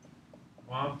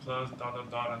 1 plus dot dot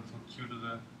dot until q to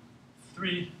the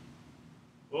 3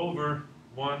 over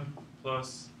 1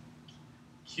 plus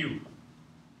q.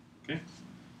 Okay?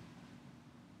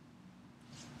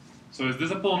 So is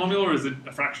this a polynomial or is it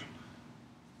a fraction?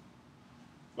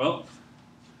 Well,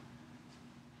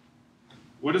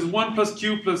 what is 1 plus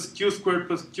q squared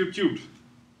plus q cubed?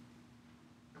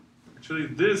 Actually,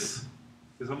 this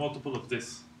is a multiple of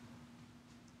this.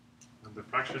 And the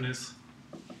fraction is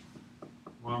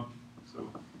 1. So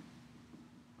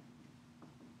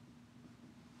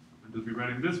I'll just be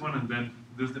writing this one, and then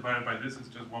this divided by this is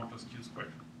just 1 plus q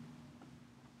squared.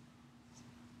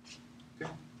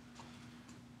 Okay.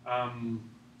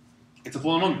 It's a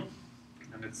polynomial,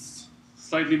 and it's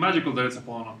slightly magical that it's a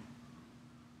polynomial.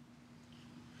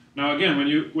 Now again,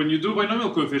 when you do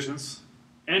binomial coefficients,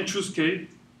 n choose k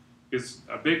is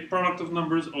a big product of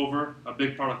numbers over a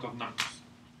big product of numbers.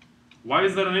 Why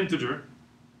is that an integer?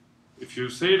 If you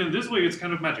say it in this way, it's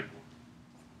kind of magical,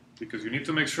 because you need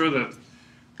to make sure that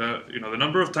the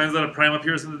number of times that a prime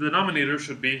appears in the denominator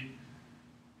should be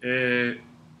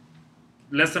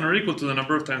less than or equal to the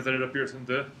number of times that it appears in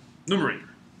the numerator,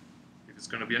 if it's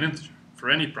going to be an integer, for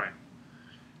any prime.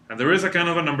 And there is a kind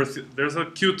of a there's a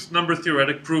cute number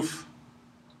theoretic proof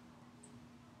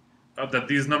that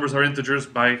these numbers are integers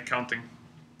by counting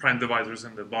prime divisors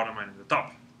in the bottom and in the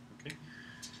top. Okay?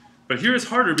 But here it's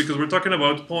harder because we're talking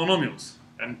about polynomials.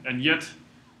 And yet,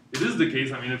 it is the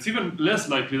case, I mean, it's even less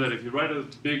likely that if you write a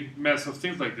big mess of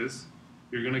things like this,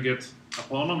 you're going to get a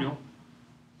polynomial.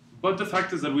 But the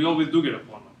fact is that we always do get a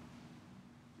polynomial.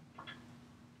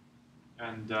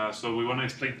 And so we want to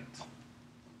explain that.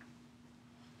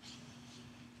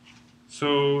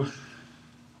 So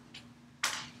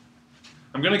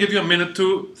I'm going to give you a minute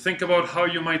to think about how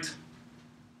you might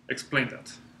explain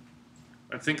that.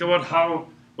 And think about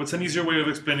what's an easier way of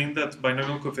explaining that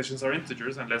binomial coefficients are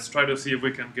integers, and let's try to see if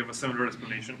we can give a similar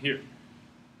explanation here.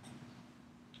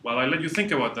 While I let you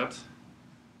think about that,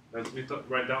 let me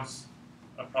write down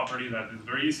a property that is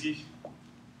very easy,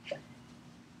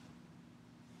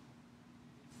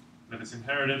 that is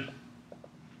inherited,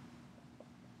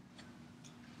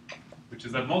 which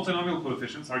is that multinomial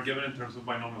coefficients are given in terms of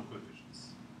binomial coefficients.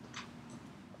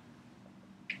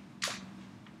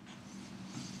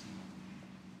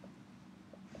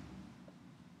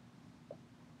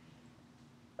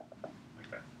 Like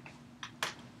that.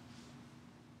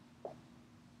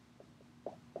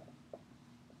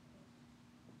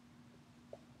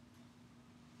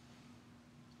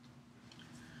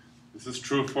 This is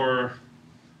true for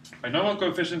binomial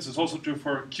coefficients, it's also true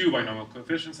for q-binomial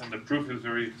coefficients, and the proof is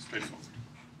very straightforward.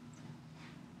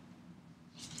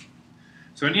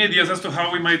 So any ideas as to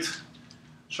how we might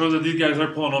show that these guys are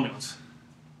polynomials?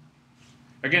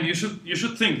 Again, you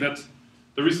should think that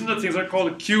the reason that things are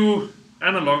called q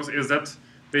analogs is that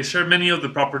they share many of the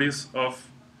properties of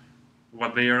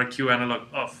what they are a q analog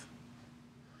of.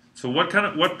 So what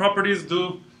properties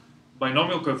do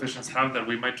binomial coefficients have that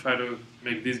we might try to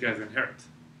make these guys inherit?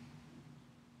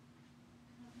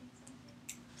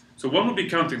 So one would be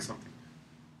counting something.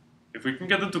 If we can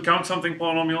get them to count something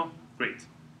polynomial, great.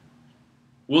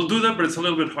 We'll do that, but it's a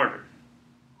little bit harder.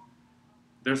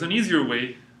 There's an easier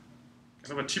way,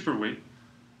 kind of a cheaper way.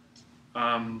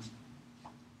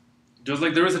 Just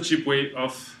like there is a cheap way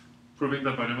of proving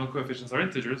that binomial coefficients are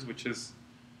integers, which is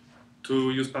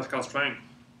to use Pascal's triangle.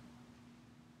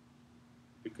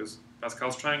 Because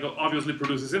Pascal's triangle obviously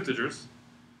produces integers,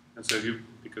 and so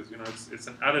because it's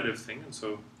an additive thing, and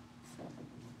so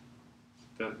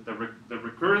the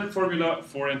recurrent formula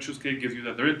for n choose k gives you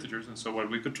that they're integers, and so what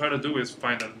we could try to do is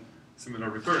find a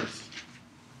similar recurrence.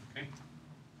 Okay?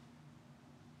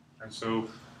 And so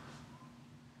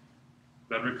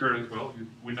that recurrence, well,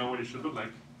 we know what it should look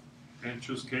like. N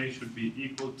choose k should be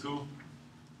equal to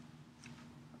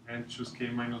n choose k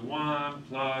minus 1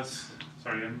 plus,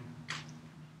 sorry, n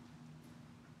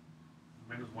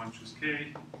minus 1 choose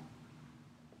k.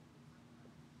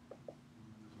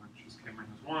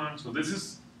 1. So this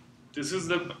is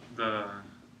the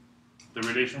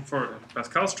relation for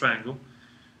Pascal's triangle.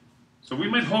 So we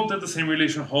might hope that the same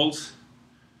relation holds.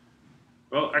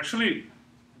 Well, actually,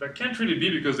 that can't really be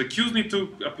because the q's need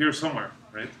to appear somewhere,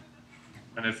 right?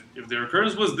 And if the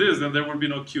recurrence was this, then there would be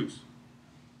no q's.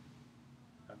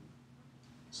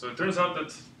 So it turns out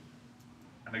that,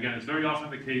 and again, it's very often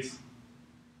the case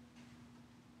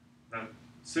that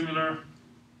similar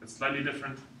and slightly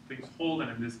different things hold,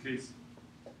 and in this case,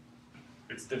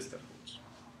 it's this that holds.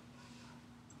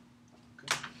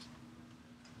 Okay.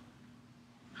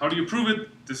 How do you prove it?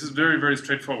 This is very, very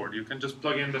straightforward. You can just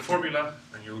plug in the formula,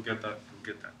 and you'll get that.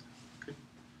 Okay.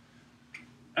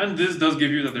 And this does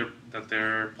give you that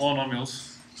they're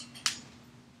polynomials.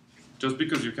 Just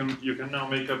because you can now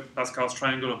make a Pascal's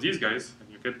triangle of these guys, and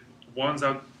you get ones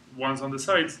on the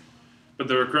sides, but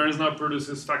the recurrence now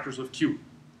produces factors of q.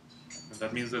 And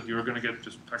that means that you're going to get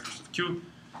just factors of q.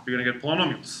 You're going to get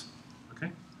polynomials.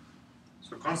 Okay?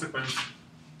 So consequence.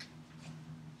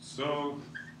 So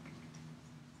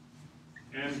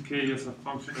nk as a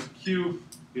function of q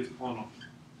is polynomial.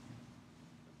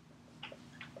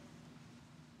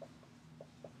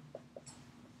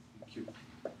 Q.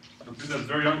 Something that's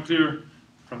very unclear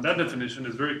from that definition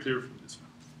is very clear from this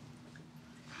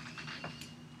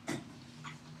one.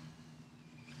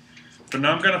 So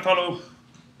now I'm going to follow.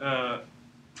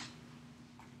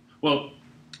 Well,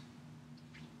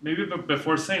 maybe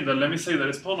before saying that, let me say that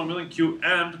it's polynomial in Q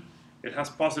and it has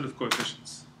positive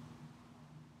coefficients.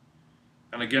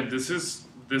 And again, this is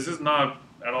not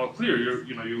at all clear.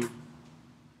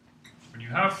 When you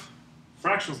have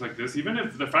fractions like this, even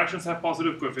if the fractions have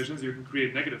positive coefficients, you can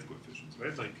create negative coefficients,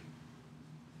 right? Like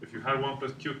if you have 1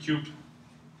 plus q cubed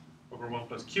over 1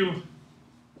 plus q,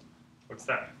 what's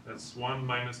that? That's 1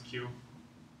 minus q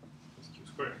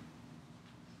squared.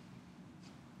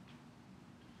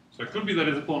 So it could be that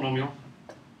it's a polynomial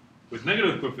with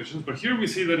negative coefficients, but here we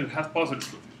see that it has positive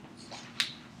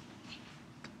coefficients.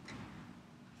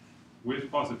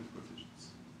 With positive coefficients.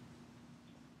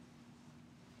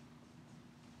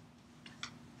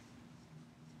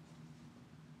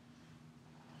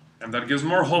 And that gives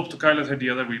more hope to Kyla's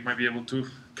idea that we might be able to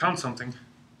count something.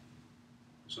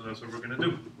 So that's what we're going to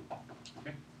do.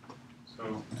 Okay?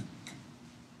 So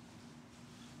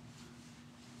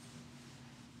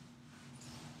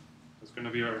that's going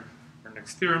to be our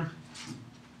next theorem.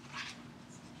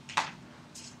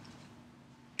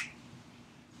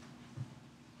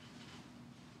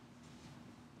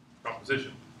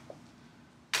 Proposition.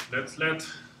 Let's let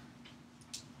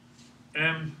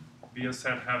M be a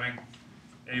set having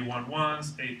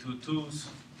A11s, A22s,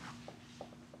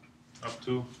 up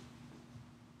to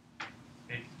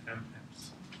 8MMs.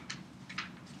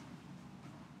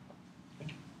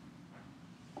 Okay.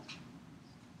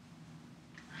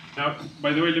 Now,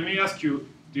 by the way, let me ask you,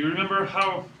 do you remember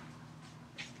how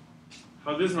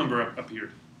this number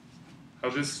appeared? How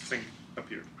this thing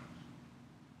appeared?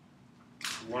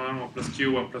 1 plus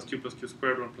q, 1 plus q plus q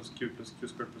squared, 1 plus q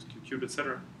squared plus q cubed,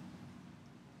 etc.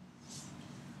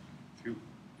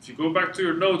 If you go back to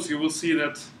your notes, you will see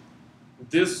that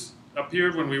this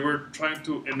appeared when we were trying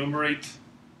to enumerate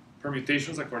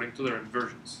permutations according to their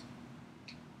inversions.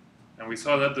 And we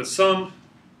saw that the sum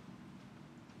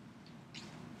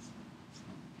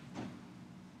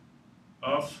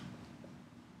of,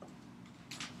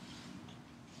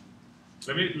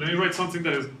 let me write something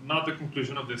that is not the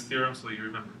conclusion of this theorem so you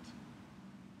remember it.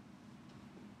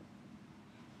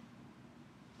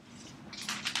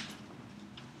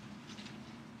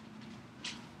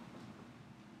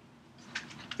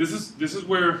 This is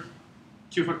where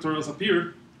q factorials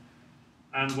appear,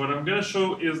 and what I'm going to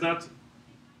show is that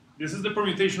this is the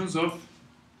permutations of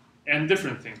n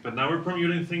different things, but now we're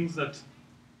permuting things that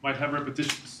might have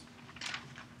repetitions.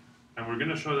 And we're going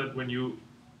to show that when you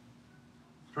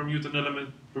permute an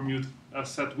element, permute a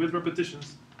set with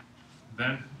repetitions,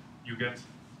 then you get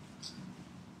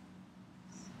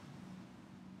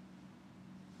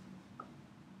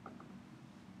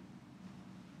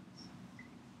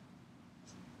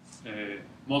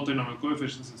multinomial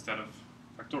coefficients instead of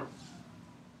factorials.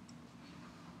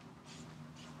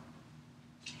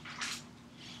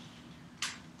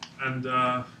 And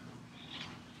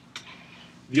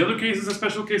the other case is a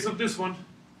special case of this one,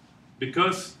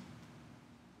 because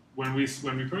when we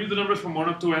permute the numbers from 1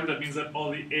 up to n, that means that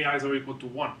all the ai's are equal to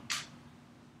 1.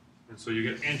 And so you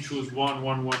get n choose 1,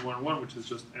 1, 1, 1, 1, which is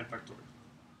just n factorial.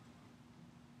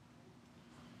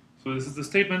 So this is the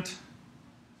statement.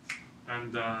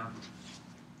 And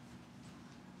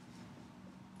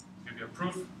give you a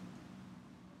proof.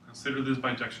 Consider this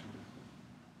bijection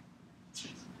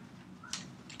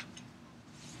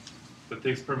that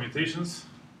takes permutations.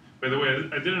 By the way,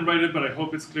 I didn't write it, but I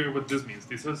hope it's clear what this means.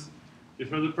 These are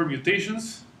the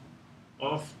permutations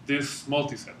of this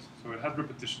multiset. So it has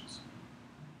repetitions.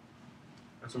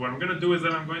 And so what I'm going to do is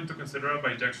that I'm going to consider a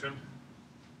bijection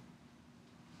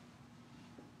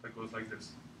that goes like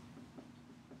this.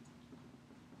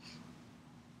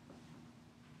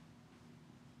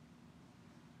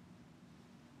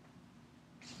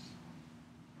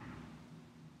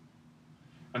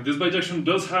 And this bijection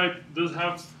does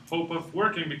have hope of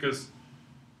working because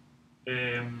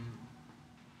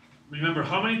remember,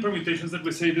 how many permutations did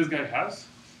we say this guy has?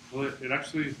 Well, it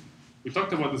actually, we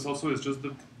talked about this also, it's just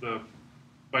the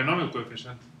binomial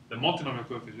coefficient, the multinomial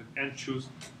coefficient, and choose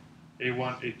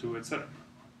a1, a2, etc.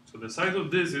 So the size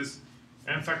of this is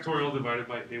n factorial divided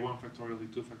by a1 factorial,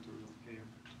 a2 factorial, an.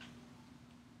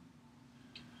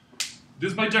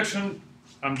 This bijection,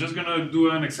 I'm just going to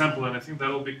do an example, and I think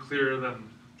that'll be clearer than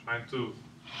trying to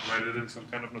write it in some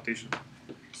kind of notation.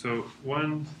 So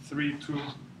 1, 3, 2,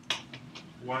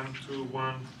 1, 2,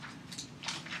 1,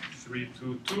 3,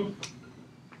 2, 2.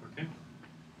 Okay.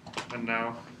 And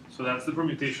now, so that's the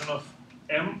permutation of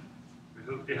M.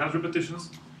 It has repetitions.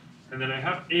 And then I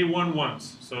have A1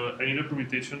 ones. So I need a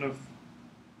permutation of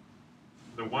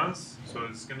the ones. So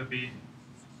it's going to be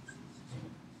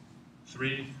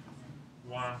 3,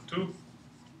 1, 2.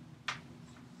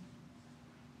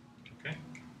 Okay.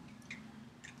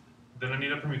 Then I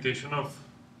need a permutation of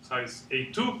size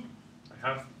A2. I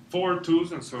have 4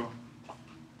 2s, and so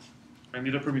I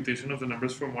need a permutation of the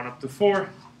numbers from 1 up to 4.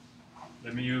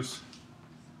 Let me use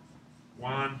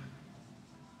 1,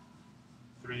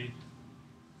 3,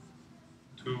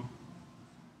 2,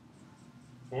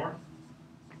 4.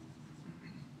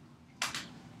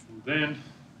 And then,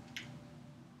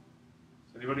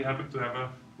 does anybody happen to have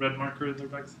a red marker in their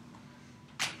bags?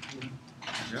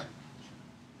 Yeah.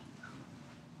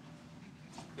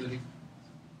 Federico.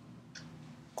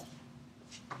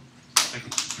 Thank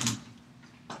you.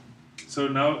 So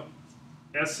now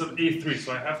S of A3.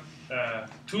 So I have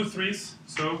two threes.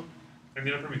 So I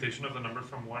need a permutation of the number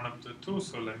from 1 up to 2.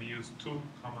 So let me use 2,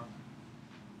 comma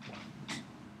 1.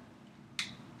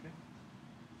 Okay.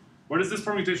 What is this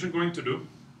permutation going to do?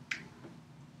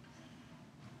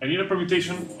 I need a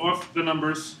permutation of the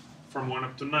numbers from 1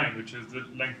 up to 9, which is the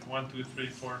length 1, 2, 3,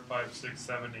 4, 5, 6,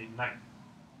 7, 8, 9.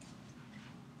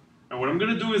 And what I'm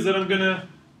going to do is that I'm going to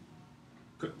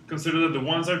consider that the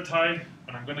ones are tied,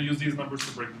 and I'm going to use these numbers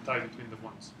to break the tie between the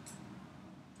ones.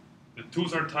 The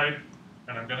twos are tied,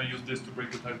 and I'm going to use this to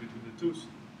break the tie between the twos.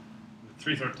 The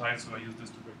threes are tied, so I use this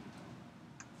to break the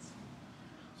tie.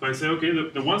 So I say, okay,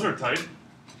 the ones are tied.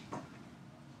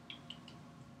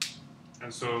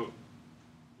 And so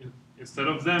instead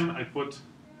of them, I put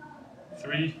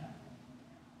 3,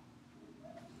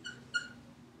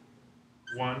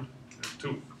 1, and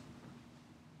 2.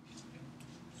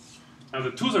 Now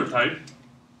the twos are tied.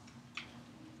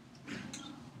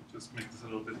 Just make this a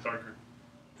little bit darker.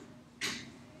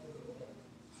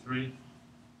 3,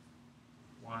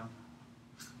 1,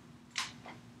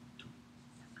 2.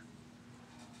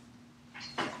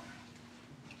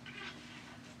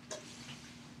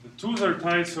 The twos are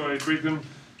tied, so I break them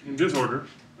in this order.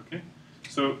 Okay.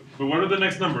 So, but what are the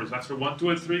next numbers? After 1, 2,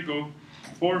 and 3 go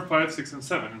 4, 5, 6, and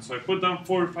 7. And so I put down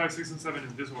 4, 5, 6, and 7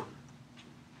 in this order.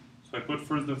 So I put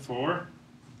first the 4.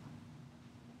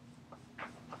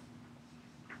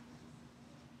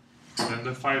 Then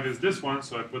the 5 is this one,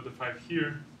 so I put the 5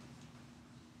 here.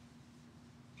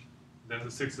 Then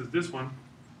the 6 is this one.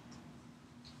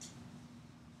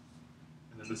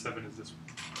 And then the 7 is this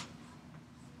one.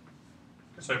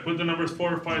 So I put the numbers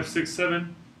 4, 5, 6,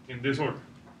 7 in this order.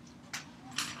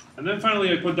 And then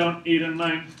finally I put down 8 and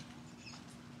 9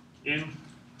 in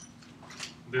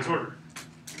this order.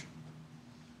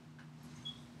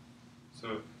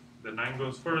 So the 9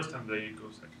 goes first and the 8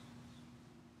 goes second.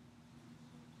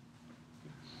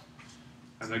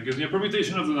 And that gives me a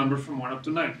permutation of the number from 1 up to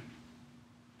 9.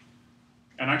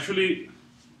 And actually,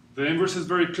 the inverse is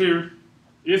very clear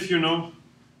if you know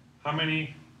how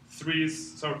many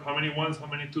threes, so how many ones, how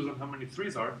many twos, and how many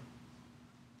threes are.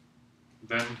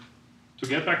 Then to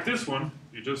get back this one,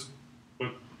 you just put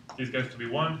these guys to be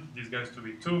 1, these guys to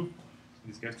be 2,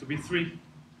 these guys to be 3.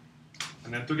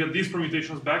 And then to get these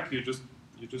permutations back, you just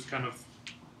kind of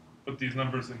put these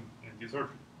numbers in this order.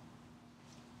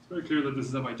 It's very clear that this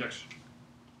is a bijection.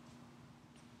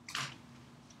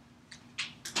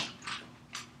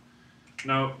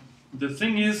 Now, the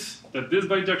thing is that this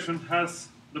bijection has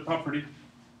the property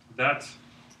that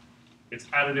it's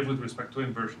additive with respect to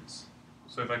inversions.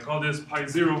 So if I call this pi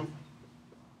 0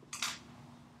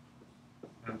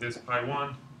 and this pi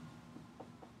 1,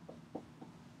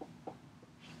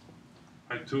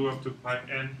 pi 2 up to pi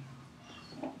n,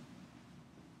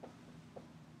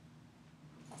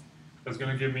 that's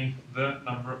going to give me the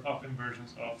number of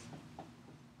inversions of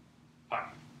pi.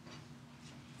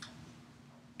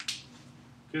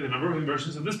 Okay, the number of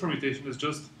inversions of this permutation is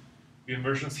just the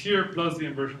inversions here plus the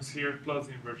inversions here plus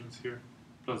the inversions here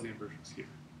plus the inversions here.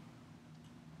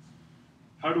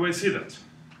 How do I see that?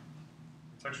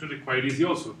 It's actually quite easy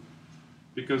also,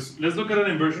 because let's look at an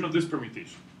inversion of this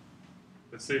permutation.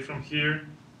 Let's say from here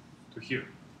to here.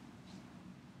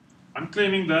 I'm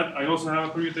claiming that I also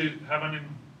have an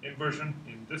inversion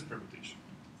in this permutation.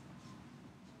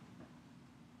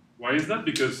 Why is that?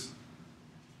 Because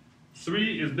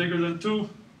 3 is bigger than 2,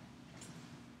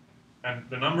 and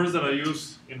the numbers that I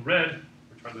use in red,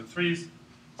 which are the 3s,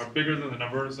 are bigger than the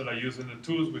numbers that I use in the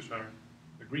 2s, which are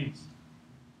the greens.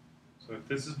 So if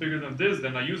this is bigger than this,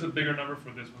 then I use a bigger number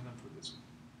for this one than for this one.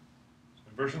 So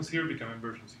inversions here become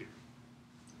inversions here.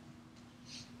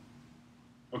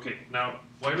 Okay, now,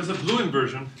 why does a blue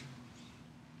inversion?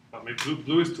 Well, maybe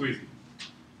blue is too easy.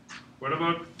 What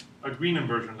about a green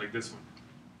inversion like this one?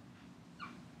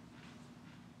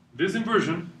 This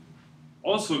inversion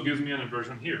also gives me an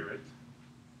inversion here, right?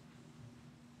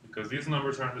 Because these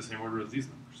numbers are in the same order as these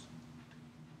numbers.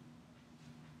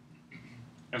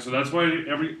 And so that's why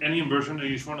any inversion in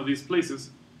each one of these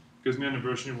places gives me an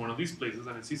inversion in one of these places,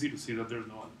 and it's easy to see that there's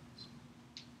no other ones.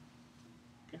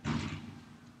 Okay.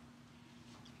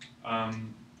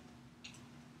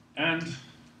 And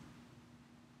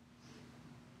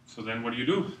so then what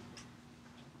do?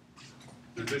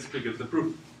 This basically gives the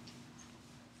proof.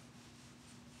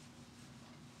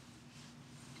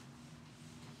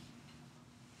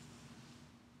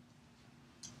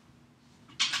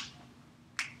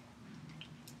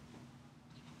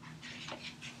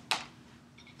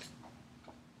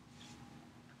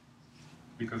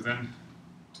 because then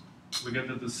we get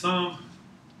that the sum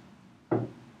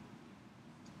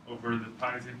over the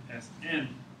pi's in Sn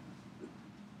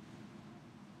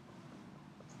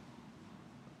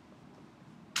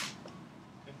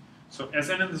so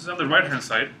Sn is on the right hand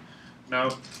side.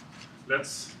 Now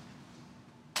let's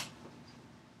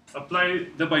apply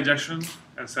the bijection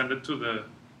and send it to the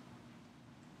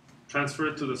transfer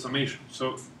it to the summation.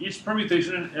 So each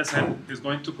permutation in Sn is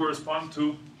going to correspond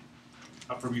to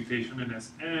a permutation in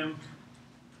Sm,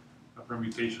 a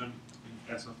permutation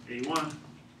in S of A1,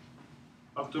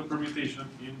 up to a permutation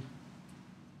in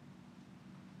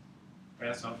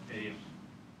S of Am.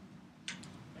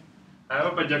 I have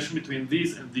a bijection between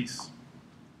these and these.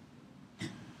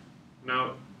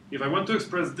 Now, if I want to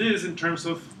express this in terms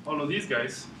of all of these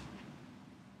guys,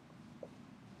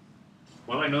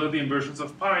 well, I know that the inversions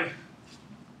of pi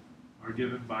are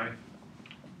given by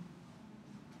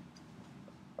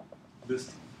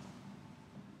this.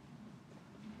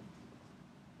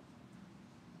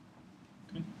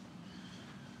 Okay.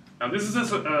 Now, this is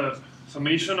a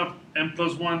summation of n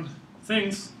plus 1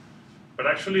 things, but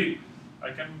actually,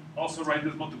 I can also write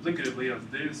this multiplicatively as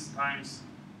this times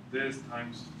that,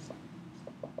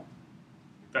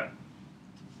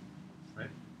 right?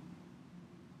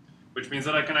 Which means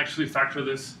that I can actually factor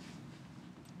this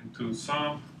into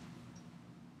sum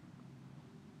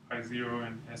pi 0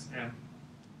 and Sn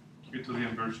q to the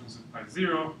inversions of pi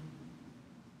 0.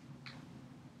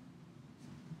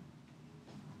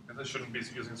 And I shouldn't be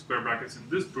using square brackets in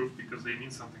this proof because they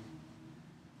mean something.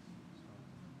 So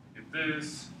I get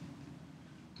this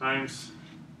times,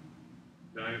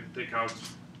 then I take out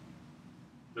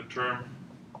the term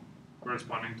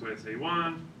corresponding to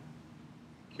SA1,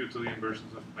 q to the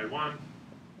inversions of pi 1,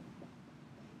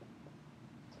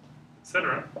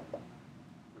 etc.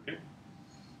 Okay.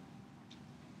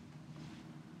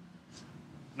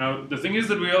 Now the thing is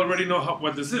that we already know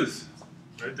what this is,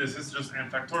 right? This is just n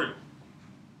factorial.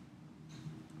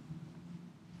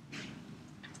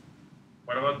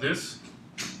 What about this?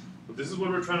 Well, this is what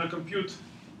we're trying to compute.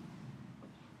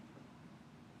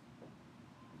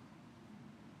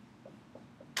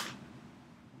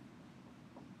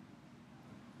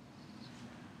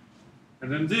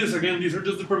 And then this, again, these are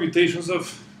just the permutations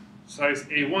of size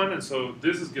A1, and so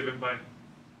this is given by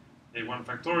A1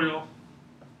 factorial,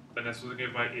 then this is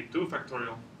given by A2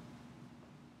 factorial,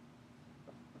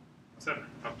 etc.,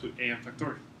 up to AN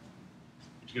factorial.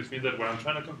 Which gives me that what I'm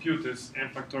trying to compute is n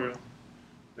factorial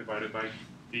divided by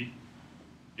the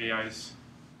AIs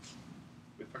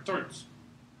with factorials.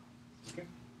 Okay?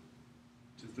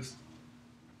 Which is this.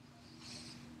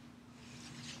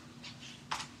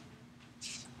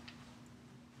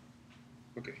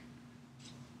 Okay.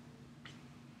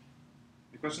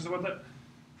 Any questions about that?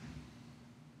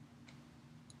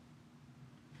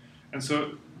 And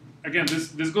so, again,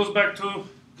 this goes back to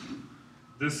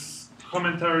this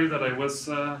commentary that I was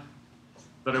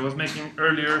making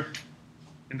earlier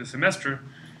in the semester,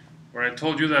 where I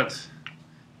told you that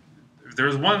if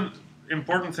there's one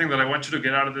important thing that I want you to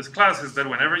get out of this class is that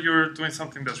whenever you're doing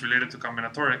something that's related to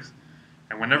combinatorics,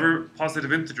 and whenever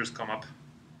positive integers come up,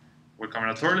 what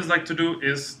combinatorialists like to do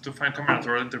is to find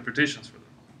combinatorial interpretations for them.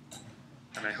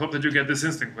 And I hope that you get this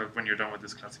instinct when you're done with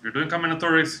this class. If you're doing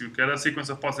combinatorics, you get a sequence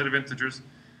of positive integers,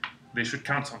 they should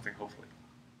count something, hopefully.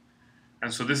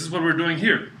 And so this is what we're doing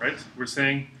here, right? We're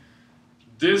saying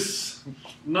this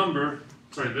number,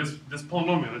 sorry, this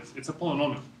polynomial, it's a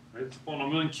polynomial, right? It's a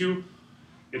polynomial in Q.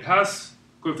 It has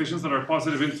coefficients that are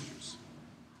positive integers.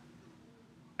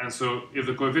 And so if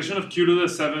the coefficient of Q to the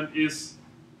 7 is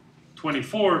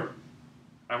 24,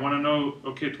 I want to know,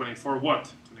 okay, 24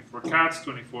 what? 24 cats,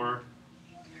 24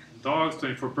 dogs,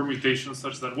 24 permutations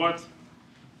such that what?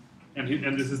 And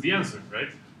this is the answer,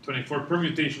 right? 24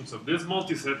 permutations of this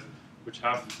multiset which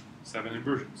have 7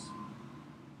 inversions.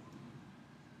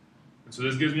 And so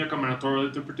this gives me a combinatorial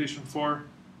interpretation for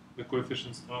the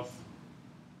coefficients of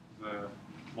the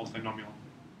multinomial,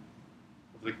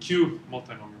 of the Q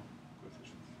multinomial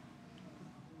coefficients.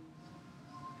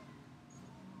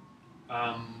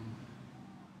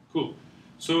 Cool.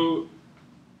 So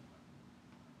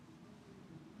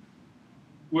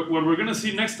what we're going to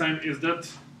see next time is that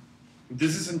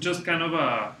this isn't just kind of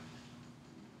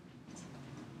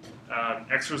an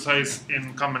exercise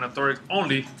in combinatorics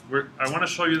only. I want to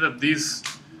show you that these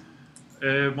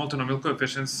multinomial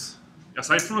coefficients,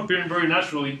 aside from appearing very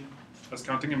naturally as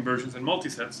counting inversions and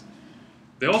multisets,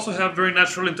 they also have very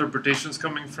natural interpretations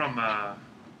coming from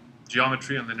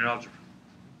geometry and linear algebra.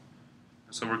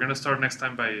 So we're going to start next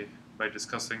time by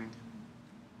discussing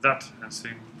that and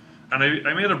seeing And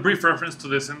I made a brief reference to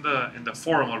this in the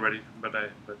forum already, but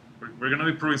we're going to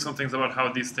be proving some things about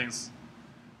how these things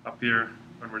appear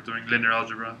when we're doing linear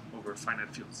algebra over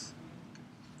finite fields.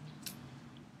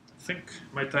 I think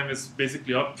my time is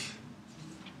basically up,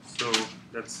 so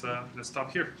let's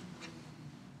stop here.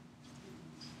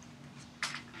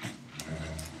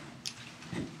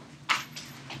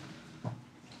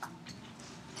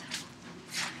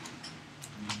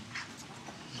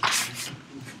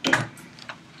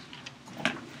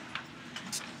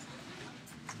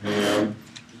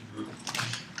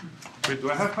 Wait, do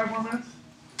I have 5 more minutes?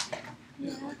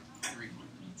 Yeah. 3 more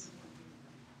minutes.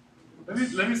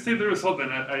 Let me state the result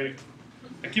then. I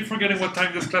keep forgetting what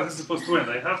time this class is supposed to end.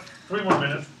 I have 3 more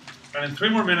minutes, and in 3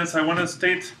 more minutes I want to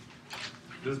state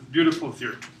this beautiful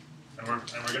theorem, and we're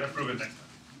going to prove it next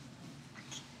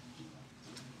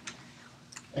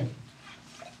time.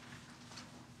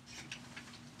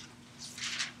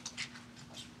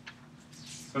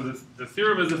 So the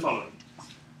theorem is the following.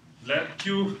 Let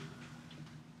Q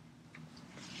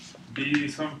be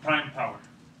some prime power.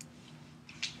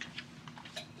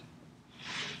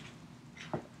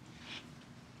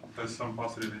 That's some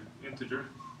positive integer.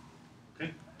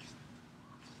 Okay.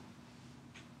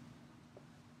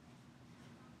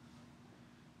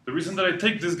 The reason that I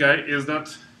take this guy is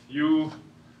that you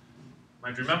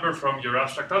might remember from your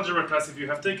abstract algebra class, if you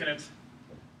have taken it,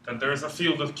 that there is a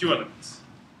field of Q elements.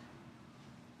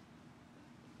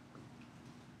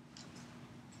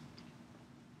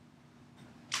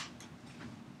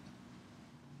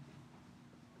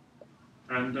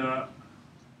 And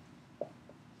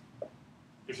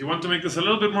if you want to make this a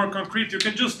little bit more concrete, you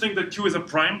can just think that Q is a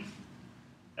prime,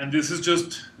 and this is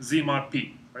just Z mod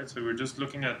P, right? So we're just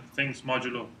looking at things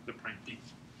modulo the prime P.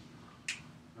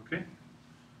 Okay?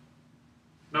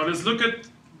 Now let's look at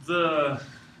the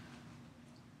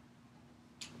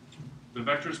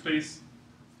vector space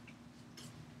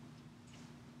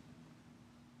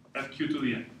at Q to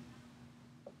the n.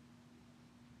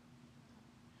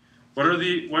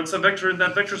 What's a vector in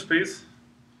that vector space?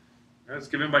 It's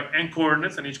given by n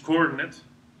coordinates, and each coordinate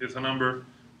is a number,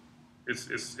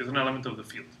 is an element of the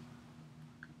field.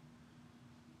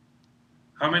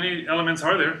 How many elements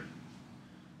are there?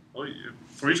 Well,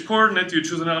 for each coordinate, you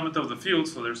choose an element of the field,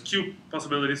 so there's q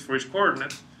possibilities for each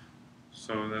coordinate.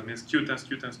 So that means q times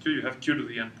q times q, you have q to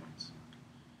the n points.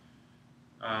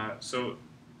 So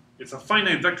it's a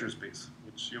finite vector space,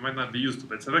 which you might not be used to,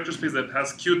 but it's a vector space that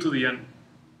has q to the n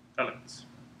elements.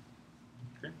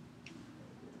 Okay.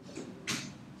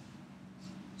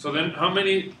 So then how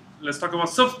many, let's talk about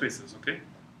subspaces, okay?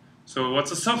 So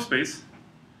what's a subspace?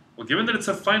 Well, given that it's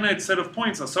a finite set of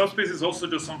points, a subspace is also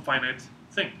just some finite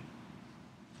thing.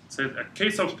 So a k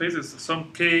subspace is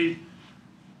some k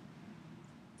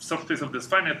subspace of this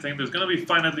finite thing. There's going to be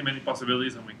finitely many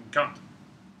possibilities, and we can count them.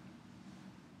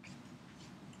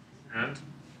 And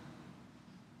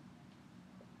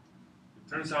it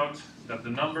turns out that the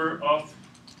number of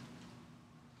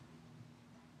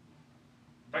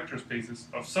vector spaces,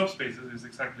 of subspaces, is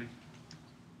exactly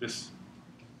this.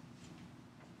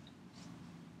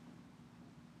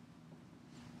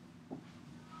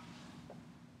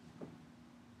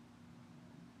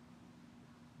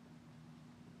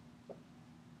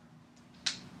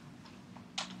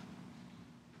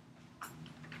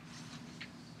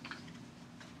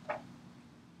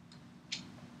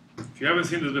 If you haven't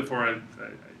seen this before, I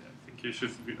think you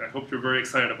should. I hope you're very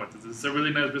excited about this. This is a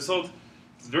really nice result.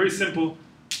 It's very simple,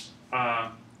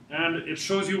 and it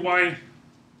shows you why,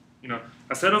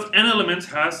 a set of n elements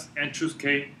has n choose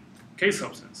k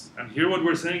subsets. And here what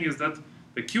we're saying is that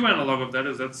the q analog of that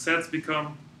is that sets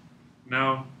become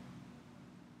now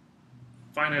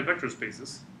finite vector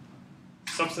spaces,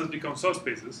 subsets become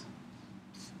subspaces,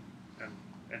 and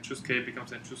n choose k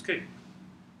becomes n choose k.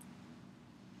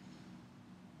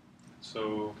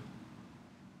 So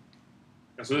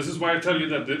this is why I tell you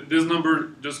that this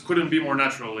number just couldn't be more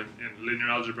natural in linear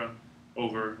algebra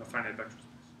over a finite vector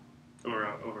space,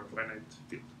 over a finite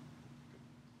field.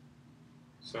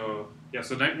 So yeah,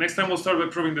 so next time we'll start by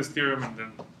proving this theorem and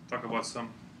then talk about some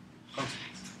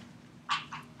concepts.